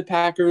can they beat the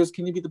Packers?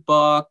 Can they beat the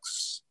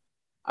Bucs?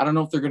 I don't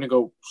know if they're going to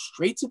go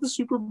straight to the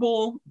Super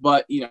Bowl.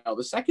 But,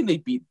 the second they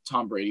beat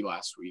Tom Brady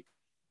last week,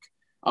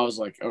 I was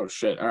like, oh,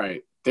 shit. All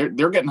right. They're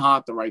getting hot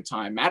at the right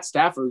time. Matt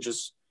Stafford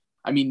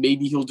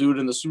maybe he'll do it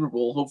in the Super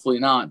Bowl. Hopefully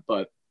not.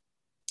 But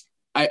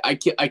I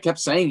kept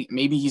saying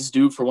maybe he's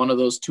due for one of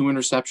those 2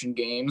 interception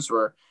games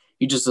where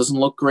he just doesn't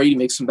look great. He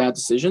makes some bad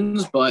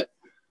decisions, but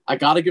I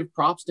got to give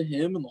props to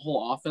him and the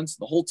whole offense,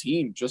 the whole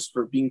team, just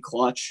for being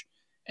clutch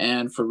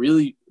and for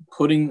really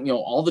putting,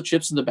 all the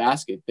chips in the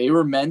basket. They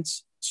were meant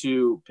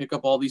to pick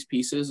up all these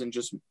pieces and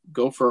just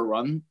go for a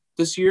run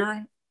this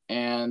year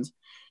and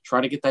try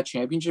to get that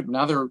championship.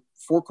 Now they're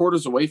 4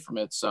 quarters away from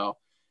it. So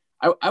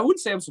I wouldn't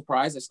say I'm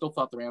surprised. I still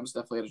thought the Rams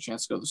definitely had a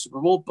chance to go to the Super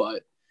Bowl,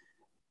 but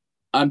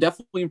I'm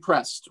definitely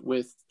impressed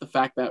with the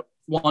fact that,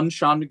 one,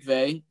 Sean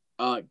McVay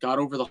got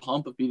over the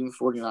hump of beating the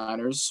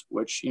 49ers,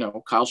 which,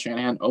 Kyle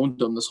Shanahan owned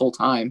them this whole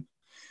time.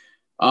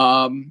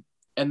 And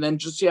then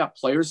just,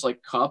 players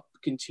like Kupp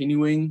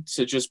continuing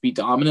to just be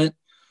dominant.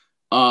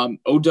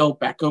 Odell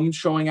Beckham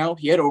showing out.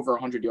 He had over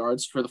 100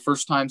 yards for the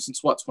first time since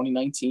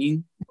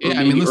 2019? Yeah,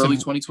 early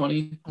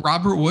 2020.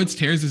 Robert Woods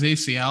tears his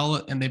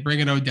ACL, and they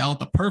bring in Odell at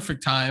the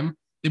perfect time.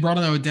 They brought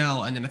in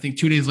Odell, and then I think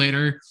 2 days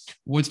later,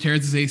 Woods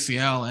tears his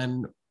ACL,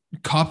 and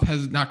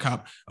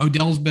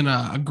Odell's been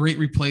a great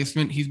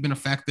replacement. He's been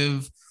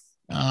effective.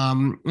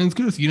 And it's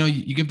good.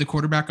 You give the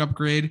quarterback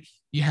upgrade.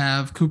 You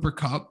have Cooper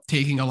Kupp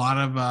taking a lot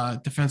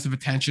of defensive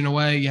attention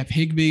away. You have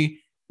Higbee.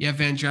 You have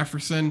Van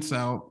Jefferson.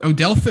 So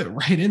Odell fit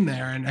right in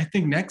there. And I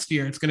think next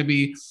year it's going to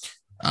be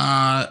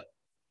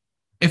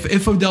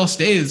if Odell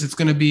stays, it's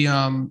going to be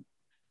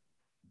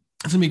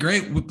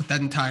great with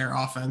that entire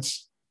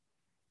offense.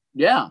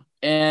 Yeah.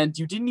 And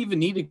you didn't even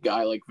need a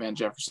guy like Van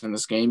Jefferson in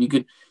this game. You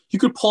could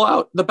pull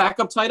out the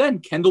backup tight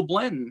end, Kendall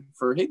Blenton,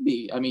 for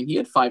Higbee. I mean, he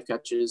had 5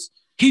 catches.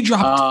 He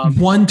dropped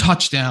 1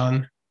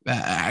 touchdown.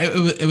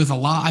 It was a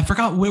lot. I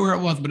forgot where it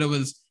was, but I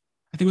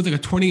think it was like a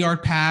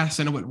 20-yard pass,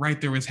 and it went right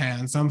through his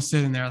hands. So I'm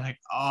sitting there like,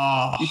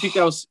 oh. You think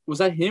that was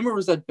that him or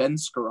was that Ben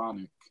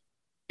Skoranek?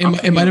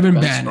 It might have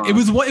been Ben.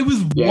 Skoranek. It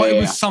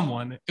was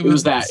someone. It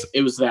was that.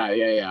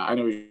 Yeah. I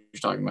know what you're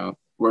talking about.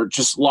 Where it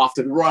just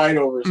lofted right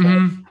over his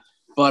head.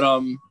 But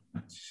I'm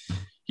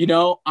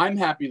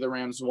happy the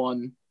Rams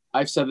won.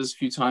 I've said this a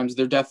few times.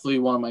 They're definitely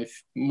one of my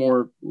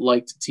more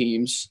liked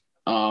teams.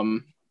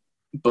 But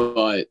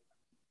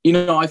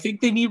I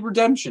think they need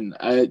redemption.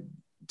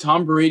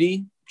 Tom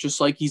Brady, just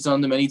like he's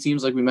done to many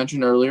teams, like we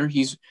mentioned earlier,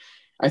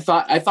 I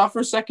thought for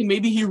a second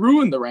maybe he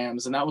ruined the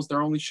Rams, and that was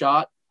their only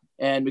shot.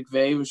 And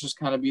McVay was just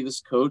kind of be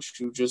this coach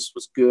who just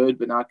was good,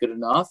 but not good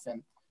enough.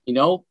 And,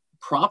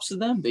 props to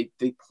them. They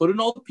put in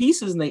all the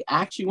pieces and they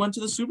actually went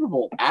to the Super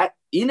Bowl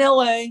in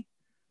LA.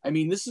 I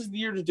mean, this is the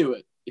year to do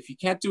it. If you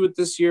can't do it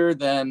this year,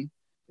 then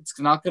it's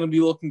not going to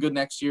be looking good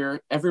next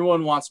year.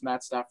 Everyone wants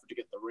Matt Stafford to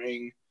get the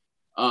ring.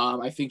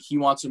 I think he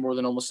wants it more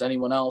than almost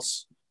anyone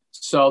else.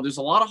 So there's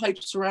a lot of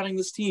hype surrounding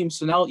this team.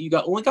 So now you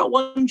only got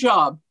one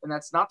job, and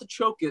that's not to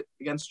choke it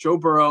against Joe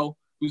Burrow,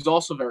 who's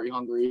also very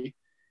hungry.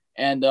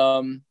 And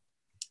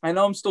I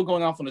know I'm still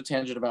going off on a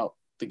tangent about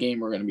the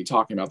game we're going to be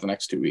talking about the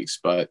next 2 weeks,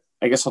 but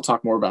I guess I'll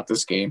talk more about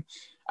this game.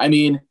 I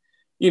mean,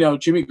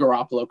 Jimmy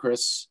Garoppolo,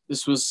 Chris,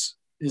 this was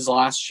his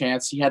last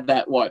chance. He had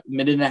that,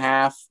 minute and a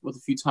half with a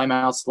few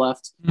timeouts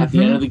left at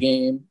the end of the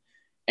game,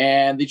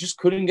 and they just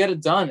couldn't get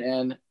it done.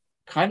 And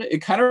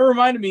it kind of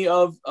reminded me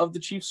of the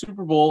Chiefs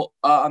Super Bowl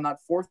on that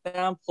fourth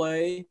down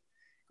play.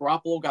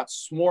 Garoppolo got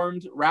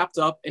swarmed, wrapped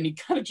up, and he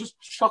kind of just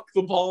chucked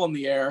the ball in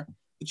the air.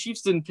 The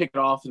Chiefs didn't pick it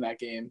off in that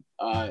game.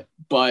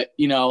 But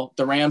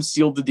the Rams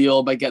sealed the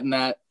deal by getting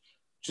that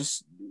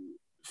just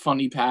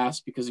funny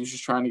pass because he was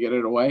just trying to get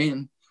it away.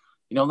 And,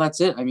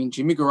 that's it. I mean,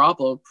 Jimmy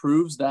Garoppolo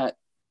proves that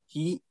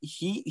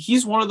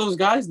he's one of those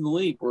guys in the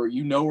league where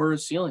where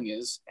his ceiling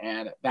is.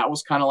 And that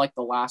was kind of like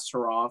the last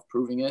hurrah of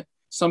proving it.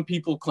 Some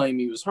people claim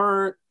he was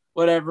hurt,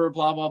 whatever,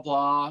 blah, blah,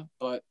 blah.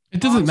 But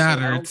it doesn't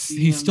matter.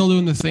 He's still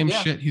doing the same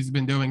shit he's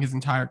been doing his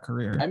entire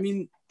career. I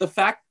mean, the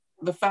fact,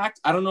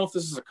 I don't know if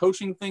this is a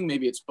coaching thing,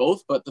 maybe it's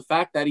both, but the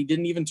fact that he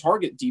didn't even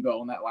target Debo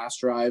on that last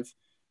drive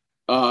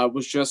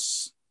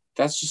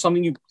that's just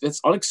something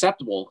that's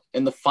unacceptable.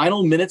 In the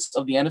final minutes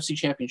of the NFC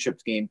Championship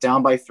game,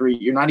 down by 3,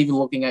 you're not even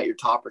looking at your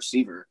top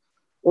receiver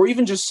or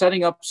even just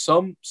setting up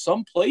some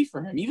play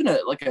for him, even a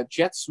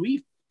jet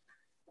sweep.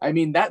 I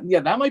mean, that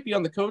might be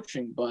on the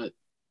coaching, but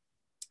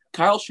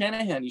Kyle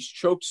Shanahan, he's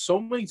choked so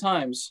many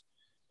times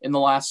in the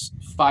last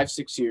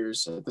 5-6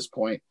 years at this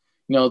point.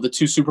 The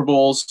 2 Super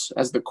Bowls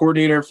as the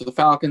coordinator for the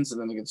Falcons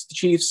and then against the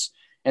Chiefs,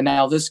 and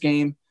now this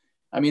game.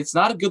 I mean, it's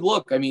not a good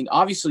look. I mean,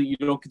 obviously, you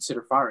don't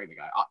consider firing the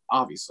guy.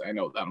 Obviously, I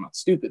know that I'm not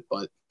stupid,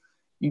 but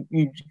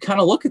you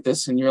kind of look at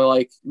this and you're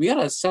like, we got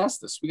to assess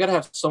this. We got to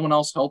have someone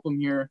else help him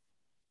here.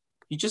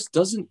 He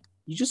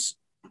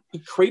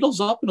cradles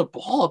up in a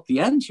ball at the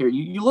end here.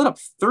 You let up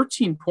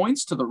 13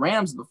 points to the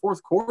Rams in the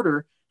fourth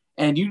quarter,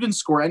 and you didn't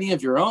score any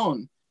of your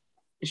own.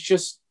 It's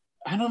just,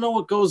 I don't know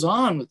what goes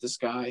on with this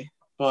guy,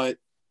 but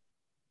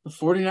the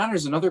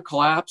 49ers, another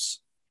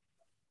collapse.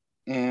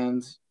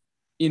 And,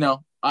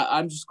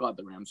 I'm just glad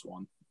the Rams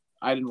won.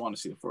 I didn't want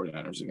to see the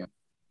 49ers again.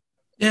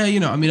 Yeah,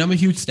 I'm a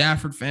huge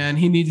Stafford fan.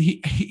 He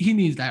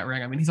needs that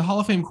ring. I mean, he's a Hall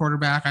of Fame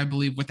quarterback, I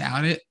believe,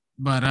 without it.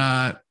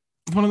 But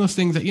one of those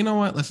things that,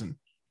 listen,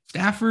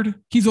 Stafford,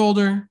 he's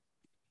older.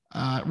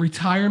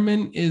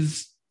 Retirement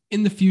is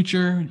in the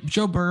future.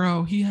 Joe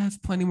Burrow, he has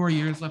plenty more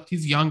years left.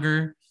 He's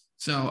younger.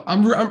 So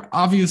I'm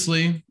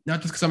obviously,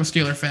 not just because I'm a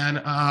Steeler fan,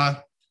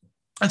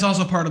 that's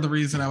also part of the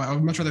reason I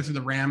would much rather see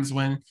the Rams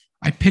win.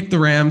 I picked the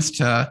Rams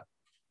to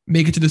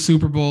make it to the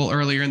Super Bowl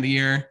earlier in the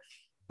year.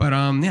 But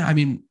I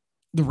mean,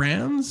 the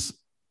Rams,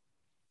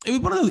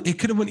 it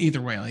could have went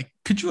either way. Like,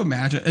 could you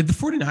imagine? The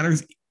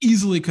 49ers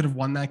easily could have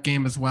won that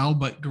game as well,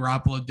 but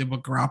Garoppolo did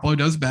what Garoppolo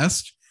does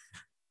best.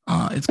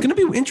 It's going to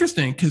be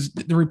interesting because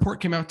the report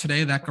came out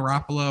today that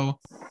Garoppolo,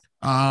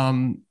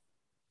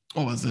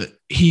 what was it?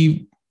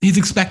 He's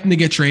expecting to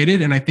get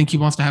traded, and I think he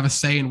wants to have a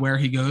say in where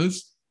he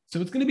goes. So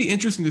it's going to be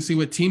interesting to see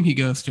what team he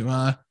goes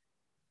to.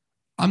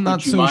 I'm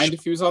not so. Would you mind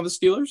if he was on the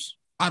Steelers?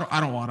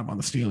 I don't want him on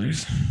the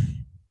Steelers.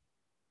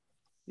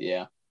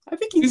 Yeah, I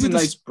think he's a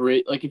nice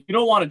break. Like, if you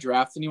don't want to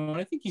draft anyone,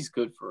 I think he's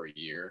good for a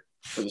year.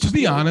 To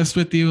be honest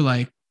with you,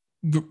 I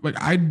don't know.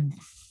 I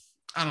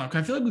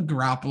feel like with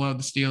Garoppolo,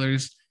 the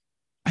Steelers,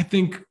 I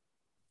think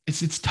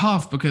it's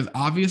tough because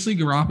obviously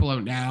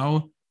Garoppolo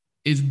now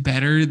is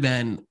better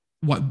than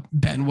what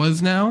Ben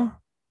was now.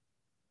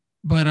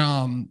 But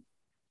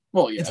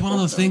it's one of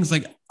those things.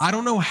 Like, I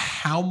don't know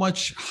how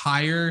much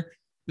higher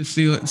the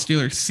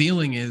Steelers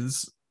ceiling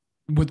is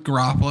with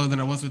Garoppolo than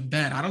it was with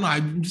Ben. I don't know.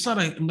 I'm just not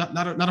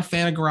a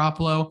fan of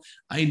Garoppolo.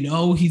 I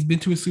know he's been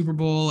to a Super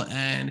Bowl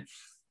and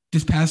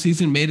this past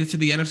season made it to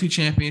the NFC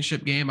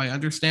Championship game. I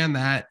understand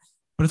that,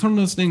 but it's one of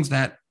those things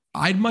that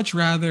I'd much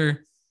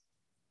rather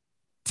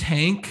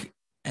tank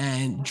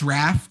and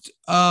draft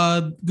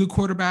a good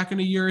quarterback in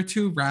a year or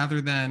two rather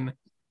than,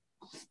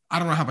 I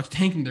don't know how much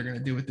tanking they're going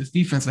to do with this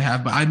defense they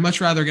have, but I'd much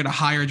rather get a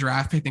higher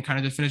draft pick than kind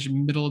of just finish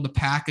middle of the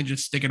pack and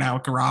just stick it out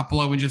with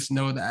Garoppolo and just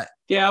know that.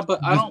 Yeah, but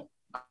I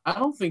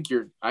don't think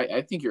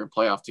I think you're a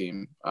playoff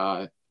team.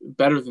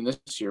 Better than this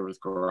year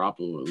with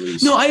Garoppolo, at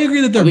least. No, I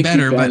agree that they're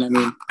better, but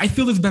I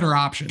feel there's better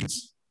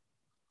options.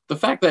 The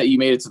fact that you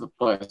made it to the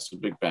playoffs with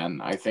Big Ben,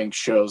 I think,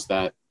 shows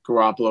that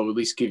Garoppolo will at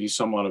least give you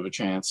somewhat of a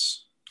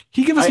chance.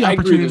 He gives us the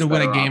opportunity to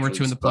win a game or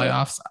two in the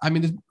playoffs. I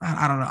mean,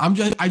 I don't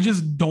know. I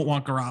just don't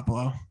want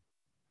Garoppolo.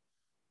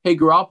 Hey,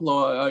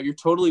 Garoppolo, you're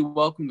totally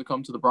welcome to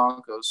come to the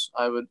Broncos.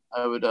 I would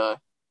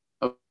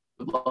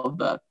love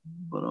that.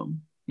 But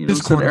This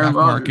instead of Aaron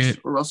quarterback Rodgers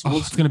market, or Russell it's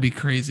Wilson. going to be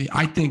crazy.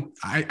 I think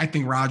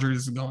Rodgers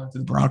is going to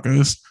the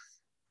Broncos.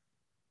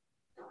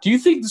 Do you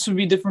think this would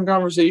be a different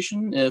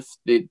conversation if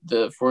the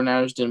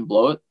 49ers didn't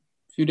blow it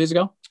a few days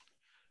ago?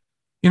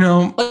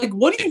 Like,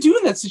 what do you do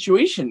in that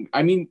situation?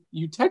 I mean,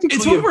 you technically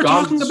it's what have we're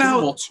gone talking to the Super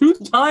about Bowl 2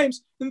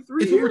 times in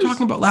 3 years. It's what we were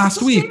talking about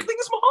last week. It's the same thing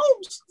as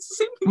Mahomes. It's the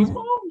same thing as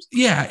Mahomes.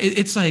 Yeah,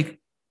 it's like,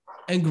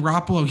 and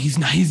Garoppolo,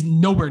 he's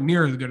nowhere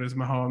near as good as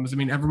Mahomes. I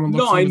mean, everyone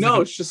looks. No, I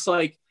know. It's just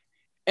like,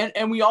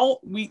 and we're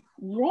all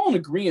in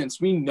agreement.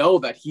 We know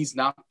that he's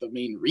not the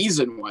main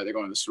reason why they're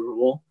going to the Super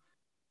Bowl,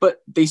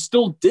 but they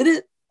still did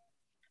it.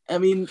 I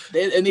mean,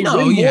 they win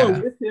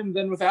more with him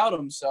than without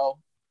him. So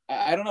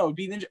I don't know. It'd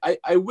be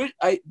I wish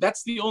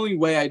that's the only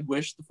way I'd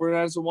wish the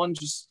 49ers had won.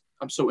 Just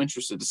I'm so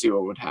interested to see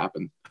what would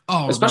happen.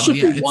 Oh,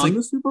 especially if they won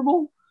the Super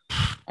Bowl.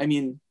 I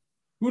mean,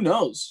 who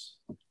knows?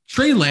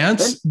 Trey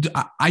Lance,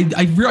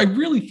 I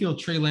really feel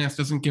Trey Lance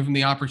doesn't give him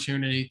the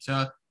opportunity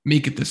to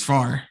make it this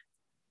far.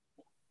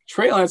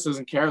 Trey Lance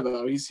doesn't care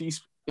though.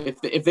 He's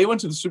if they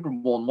went to the Super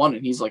Bowl and won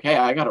it, he's like, hey,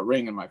 I got a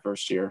ring in my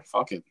first year.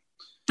 Fuck it.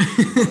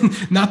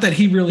 Not that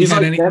he really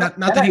had any. Not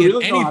that he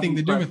had anything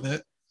to do with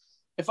it.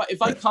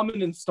 If I come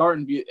in and start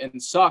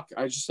and suck,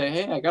 I just say,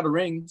 hey, I got a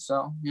ring.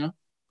 So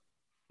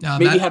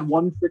maybe had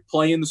one trick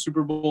play in the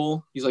Super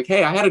Bowl. He's like,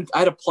 hey, I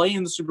had a play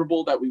in the Super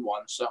Bowl that we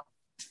won. So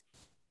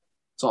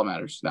that's all that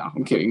matters. No,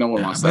 I'm kidding. No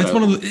one wants that.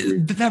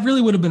 That's that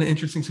really would have been an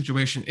interesting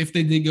situation if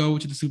they did go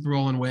to the Super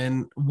Bowl and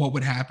win. What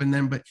would happen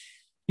then? But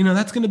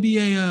that's going to be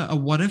a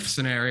what if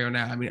scenario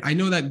now. I mean, I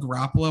know that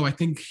Garoppolo, I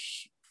think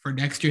for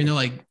next year,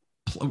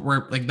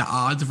 where like the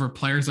odds of where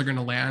players are going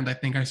to land. I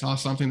think I saw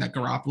something that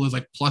Garoppolo is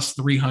like plus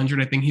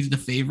 300. I think he's the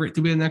favorite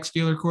to be the next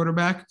Steeler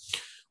quarterback,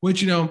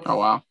 which, oh,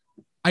 wow.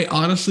 I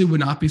honestly would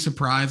not be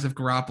surprised if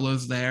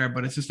Garoppolo's there,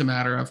 but it's just a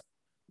matter of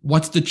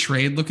what's the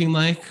trade looking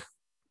like?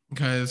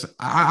 Because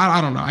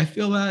I don't know. I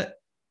feel that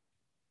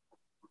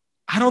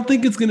I don't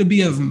think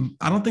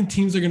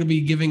teams are going to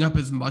be giving up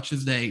as much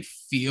as they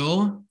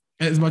feel,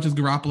 as much as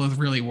Garoppolo is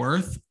really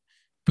worth,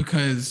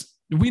 because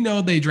we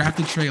know they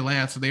drafted Trey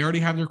Lance, so they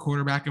already have their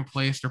quarterback in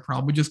place. They're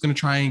probably just going to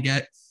try and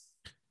get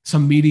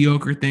some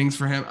mediocre things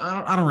for him.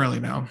 I don't really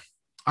know.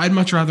 I'd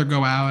much rather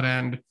go out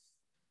and if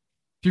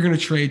you're going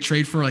to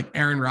trade for like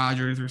Aaron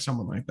Rodgers or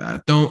someone like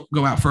that. Don't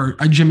go out for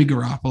a Jimmy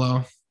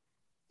Garoppolo.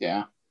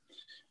 Yeah.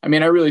 I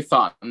mean, I really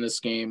thought in this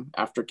game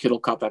after Kittle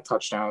caught that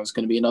touchdown, it was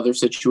going to be another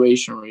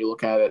situation where you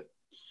look at it.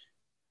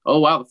 Oh,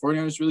 wow, the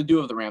 49ers really do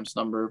have the Rams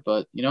number.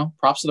 But,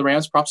 props to the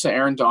Rams, props to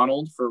Aaron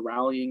Donald for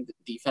rallying the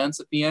defense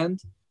at the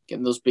end,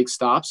 getting those big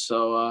stops.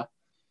 So,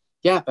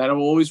 that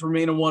will always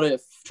remain a what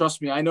if.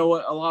 Trust me, I know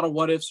a lot of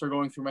what ifs are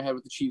going through my head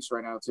with the Chiefs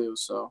right now too.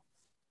 So,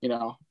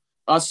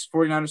 us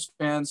 49ers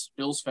fans,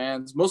 Bills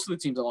fans, most of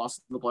the teams that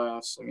lost in the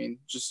playoffs. I mean,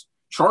 just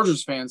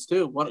Chargers fans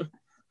too. What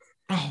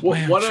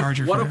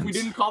if we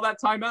didn't call that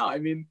timeout? I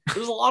mean,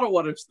 there's a lot of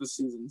what ifs this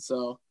season.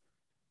 So,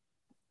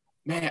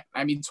 man,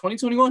 I mean,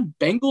 2021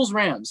 Bengals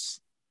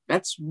Rams.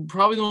 That's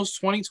probably the most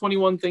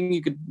 2021 thing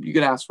you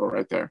could ask for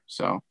right there.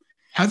 So,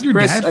 how's your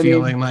dad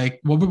feeling? Like,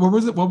 what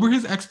was it? What were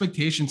his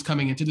expectations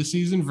coming into the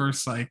season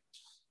versus like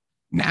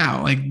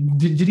now? Like,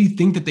 did he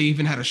think that they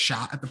even had a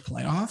shot at the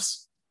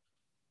playoffs?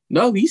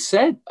 No, he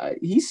said I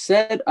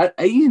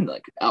didn't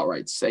like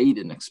outright say he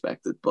didn't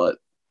expect it, but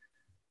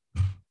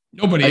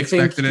nobody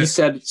expected it. He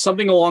said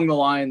something along the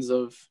lines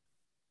of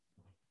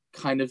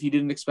kind of he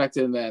didn't expect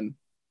it, and then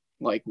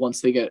like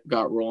once they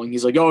got rolling,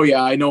 he's like, oh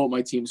yeah, I know what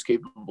my team's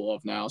capable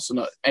of now,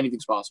 so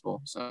anything's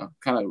possible. So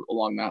kind of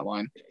along that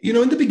line.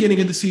 In the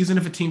beginning of the season,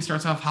 if a team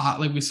starts off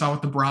hot, like we saw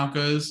with the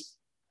Broncos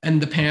and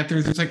the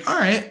Panthers, it's like, all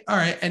right.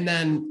 And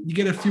then you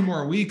get a few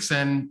more weeks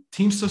and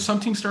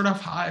some teams start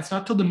off hot. It's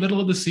not till the middle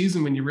of the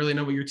season when you really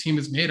know what your team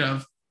is made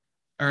of,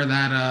 or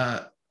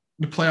that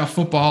the playoff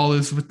football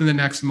is within the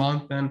next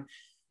month and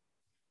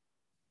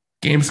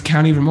games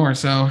count even more.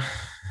 So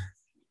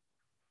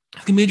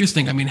it's going to be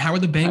interesting. I mean, how are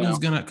the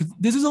Bengals going to – because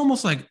this is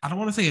almost like – I don't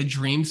want to say a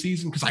dream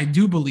season because I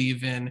do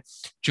believe in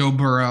Joe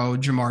Burrow,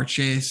 Jamar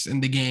Chase,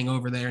 and the gang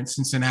over there in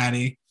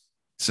Cincinnati.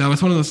 So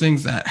it's one of those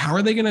things that how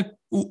are they going to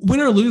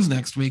win or lose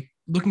next week?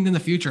 Looking in the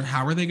future,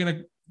 how are they going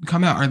to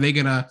come out? Are they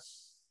going to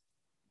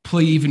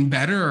play even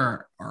better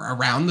or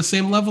around the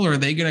same level? Or are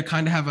they going to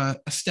kind of have a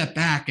step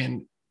back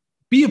and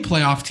be a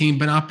playoff team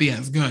but not be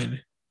as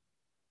good?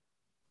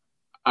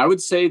 I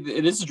would say that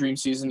it is a dream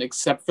season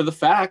except for the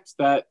fact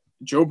that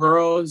Joe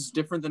Burrow is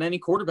different than any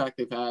quarterback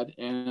they've had,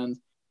 and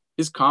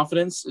his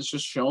confidence is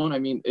just shown. I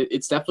mean,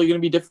 it's definitely going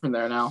to be different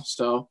there now.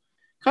 So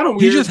kind of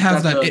weird. He just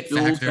has that it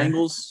factor.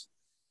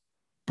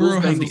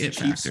 Burrow has the it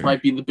factor.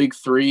 Might be the big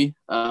three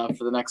for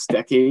the next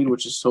decade,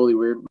 which is totally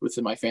weird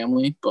within my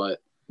family. But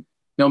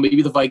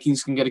maybe the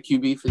Vikings can get a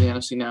QB for the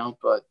NFC now.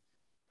 But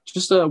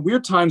just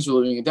weird times we're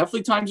living in.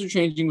 Definitely times are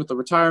changing with the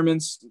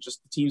retirements,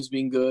 just the teams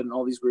being good, and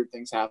all these weird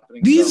things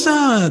happening. These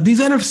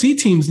NFC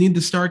teams need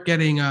to start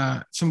getting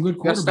some good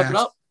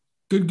quarterbacks.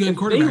 good If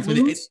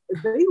quarterbacks.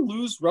 if they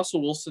lose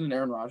Russell Wilson and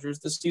Aaron Rodgers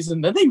this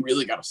season, then they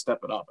really got to step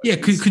it up. Yeah,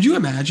 could you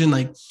imagine,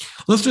 like,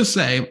 let's just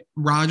say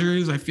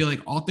Rodgers, I feel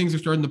like all things are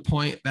starting to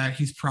point that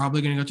he's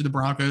probably going to go to the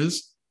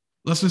Broncos.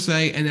 Let's just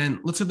say, and then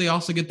let's say they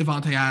also get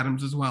Devontae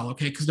Adams as well,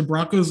 okay? Because the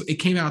Broncos, it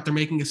came out, they're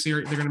making a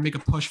series, they're going to make a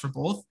push for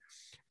both.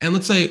 And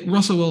let's say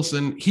Russell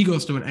Wilson, he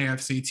goes to an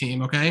AFC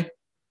team, okay?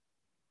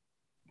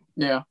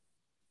 Yeah.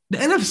 The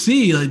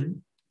NFC, like,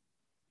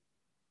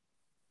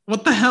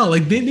 what the hell?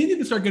 Like, they need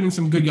to start getting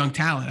some good young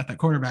talent at that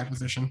quarterback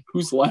position.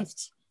 Who's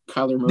left?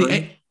 Kyler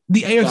Murray.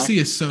 The AFC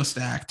is so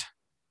stacked.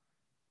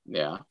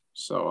 Yeah.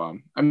 So,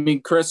 I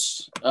mean,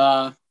 Chris,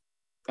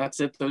 that's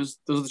it. Those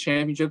are the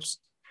championships.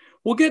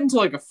 We'll get into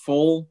like a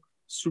full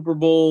Super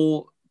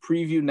Bowl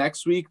preview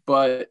next week,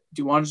 but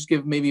do you want to just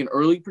give maybe an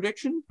early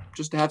prediction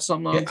just to have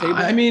something on the table?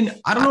 I mean,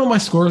 I don't know what my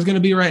score is going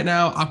to be right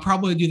now. I'll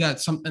probably do that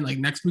something like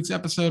next week's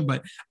episode,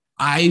 but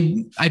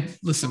I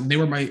listen, they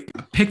were my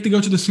pick to go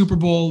to the Super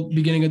Bowl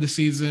beginning of the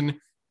season.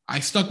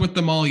 I stuck with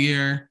them all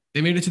year.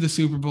 They made it to the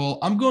Super Bowl.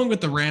 I'm going with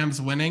the Rams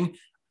winning.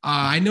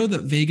 I know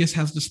that Vegas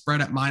has the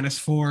spread at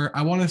 -4.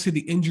 I want to see the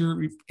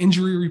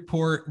injury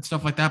report and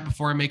stuff like that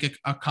before I make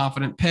a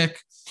confident pick,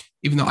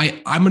 even though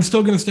I'm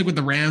still going to stick with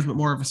the Rams, but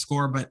more of a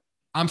score. But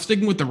I'm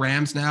sticking with the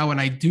Rams now, and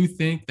I do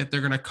think that they're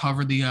going to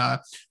cover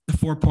the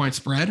 4-point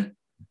spread.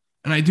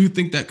 And I do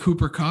think that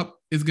Cooper Kupp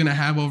is going to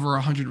have over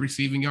 100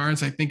 receiving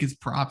yards. I think his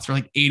props are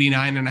like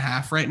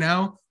 89.5 right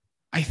now.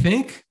 I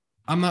think.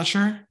 I'm not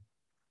sure.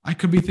 I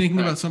could be thinking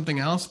about something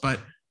else, but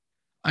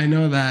I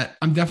know that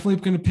I'm definitely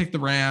going to pick the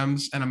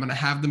Rams, and I'm going to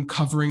have them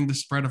covering the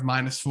spread of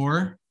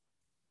 -4.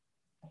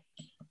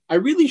 I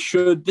really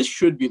should. This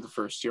should be the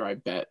first year I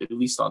bet at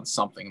least on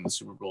something in the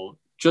Super Bowl,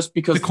 just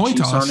because the coin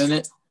Chiefs toss aren't in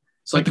it.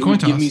 It's like the it coin would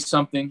give toss. me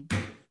something.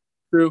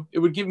 True, it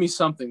would give me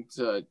something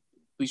to at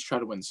least try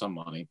to win some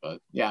money.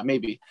 But yeah,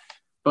 maybe.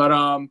 But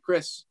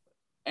Chris,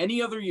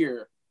 any other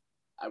year,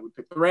 I would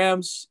pick the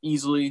Rams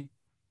easily.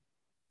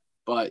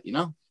 But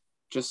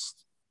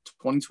just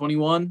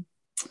 2021.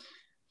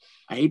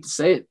 I hate to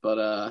say it, but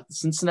the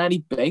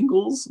Cincinnati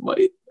Bengals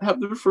might have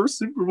their first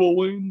Super Bowl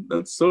win.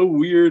 That's so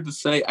weird to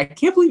say. I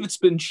can't believe it's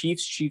been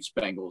Chiefs,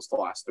 Bengals the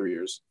last 3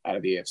 years out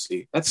of the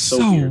AFC. That's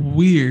so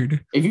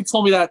weird. If you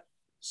told me that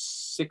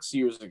 6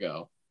 years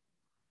ago,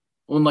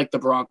 when like the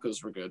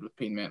Broncos were good with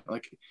Peyton Manning,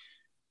 like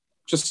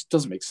just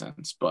doesn't make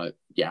sense. But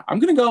yeah, I'm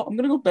gonna go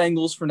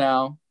Bengals for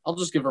now. I'll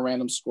just give a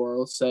random score.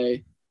 Let's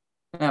say,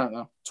 I don't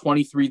know,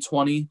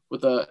 23-20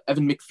 with a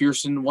Evan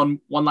McPherson one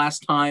last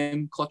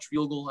time clutch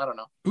field goal. I don't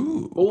know.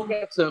 Ooh.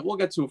 But we'll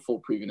get to a full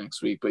preview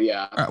next week. But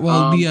yeah. All right,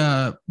 well,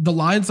 the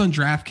lines on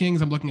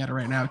DraftKings, I'm looking at it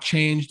right now,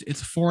 changed.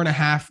 It's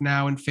 4.5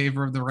 now in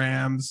favor of the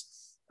Rams.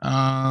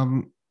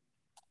 But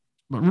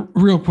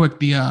real quick,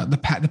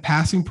 the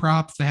passing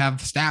props, they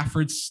have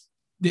Stafford's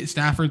is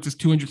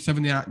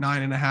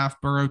 279.5,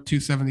 Burrow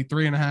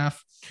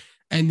 273.5,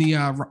 and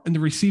the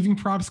receiving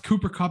props,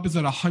 Cooper Kupp is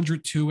at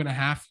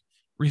 102.5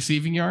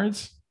 receiving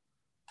yards.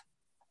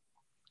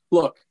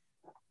 Look,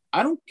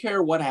 I don't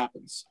care what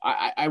happens.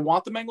 I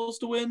want the Bengals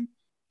to win,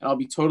 and I'll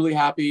be totally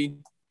happy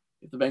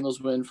if the Bengals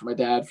win for my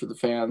dad, for the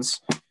fans,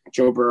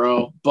 Joe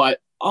Burrow.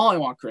 But all I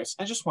want, Chris,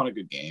 I just want a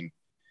good game.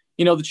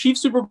 The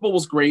Chiefs Super Bowl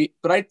was great,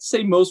 but I'd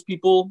say most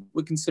people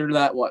would consider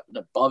that an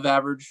above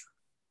average.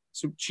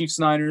 Chiefs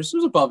Niners, it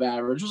was above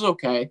average. It was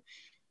okay.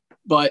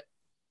 But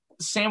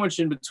sandwiched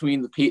in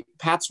between the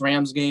Pats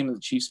Rams game and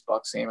the Chiefs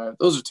Bucks game,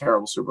 those are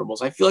terrible Super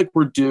Bowls. I feel like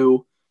we're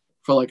due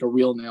for like a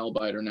real nail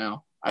biter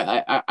now.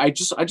 I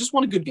just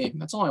want a good game.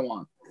 That's all I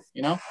want.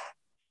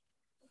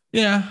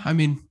 Yeah, I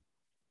mean,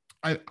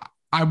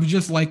 I would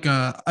just like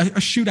a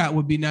shootout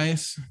would be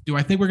nice. Do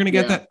I think we're gonna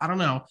get that? I don't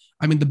know.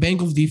 I mean, the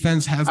Bengals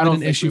defense has been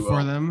an issue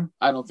for them.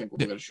 I don't think we'll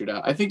get a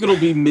shootout. I think it'll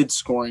be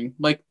mid-scoring,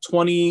 like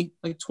 20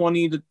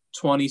 to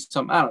 20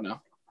 something. I don't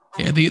know.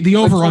 Yeah, the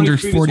over-under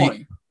is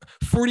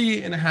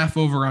 40 and a half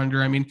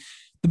over-under. I mean,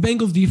 the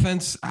Bengals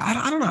defense,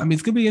 I don't know. I mean,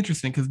 it's going to be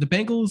interesting because the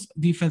Bengals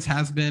defense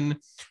has been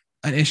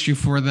an issue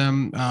for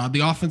them.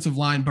 The offensive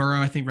line,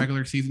 Burrow, I think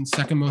regular season,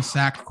 second most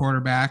sacked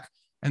quarterback.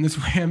 And this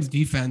Rams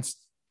defense,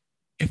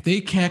 if they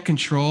can't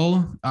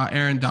control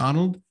Aaron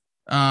Donald,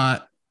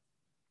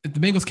 if the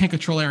Bengals can't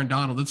control Aaron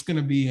Donald, it's going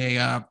to be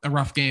a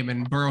rough game,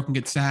 and Burrow can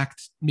get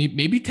sacked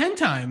maybe 10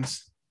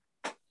 times.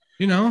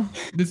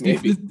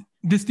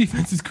 This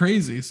defense is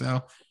crazy.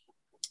 So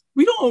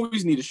we don't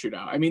always need a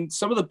shootout. I mean,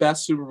 some of the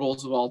best Super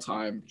Bowls of all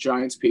time,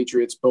 Giants,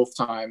 Patriots, both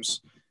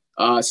times,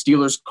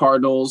 Steelers,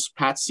 Cardinals,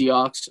 Pats,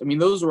 Seahawks. I mean,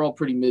 those are all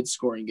pretty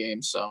mid-scoring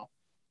games. So,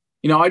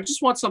 I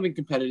just want something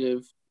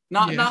competitive.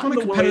 Not in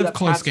the way that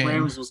Pats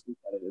Rams was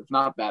competitive.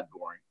 Not bad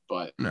boring,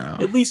 but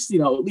at least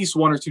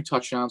one or two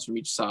touchdowns from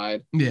each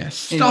side. Yeah,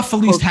 stuff at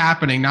least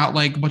happening, not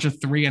like a bunch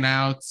of 3 and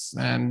outs.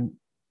 And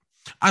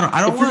I don't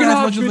want to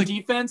have good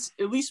defense.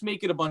 At least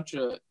make it a bunch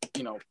of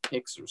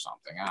picks or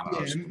something. I don't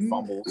know, some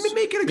fumbles. I mean,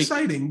 make it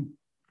exciting.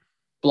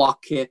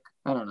 Block kick.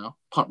 I don't know,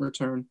 punt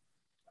return.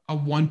 A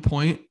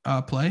 1-point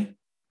play.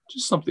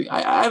 Just something.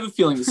 I have a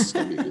feeling this is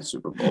going to be a good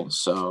Super Bowl.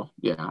 So,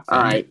 yeah.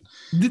 All right.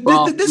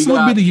 Well, this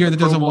would be the year that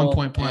there's a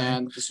 1-point play.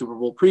 And the Super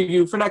Bowl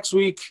preview for next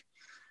week.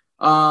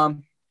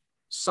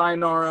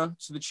 Sayonara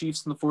to the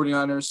Chiefs and the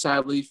 49ers,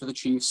 sadly, for the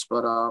Chiefs.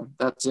 But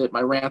that's it.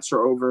 My rants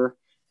are over.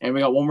 And we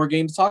got one more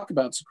game to talk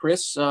about. So,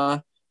 Chris,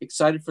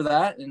 excited for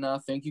that. And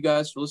thank you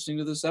guys for listening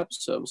to this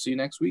episode. We'll see you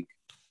next week.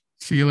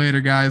 See you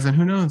later, guys. And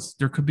who knows?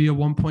 There could be a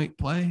 1-point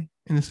play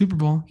in the Super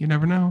Bowl. You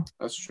never know.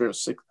 That's true.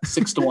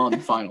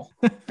 6-1 final.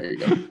 There you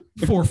go.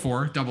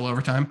 4-4, double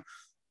overtime.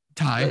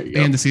 Tie. They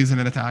end the season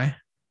in a tie.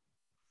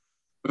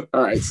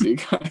 All right. See you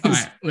guys. All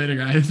right. Later,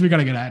 guys. We got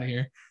to get out of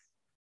here.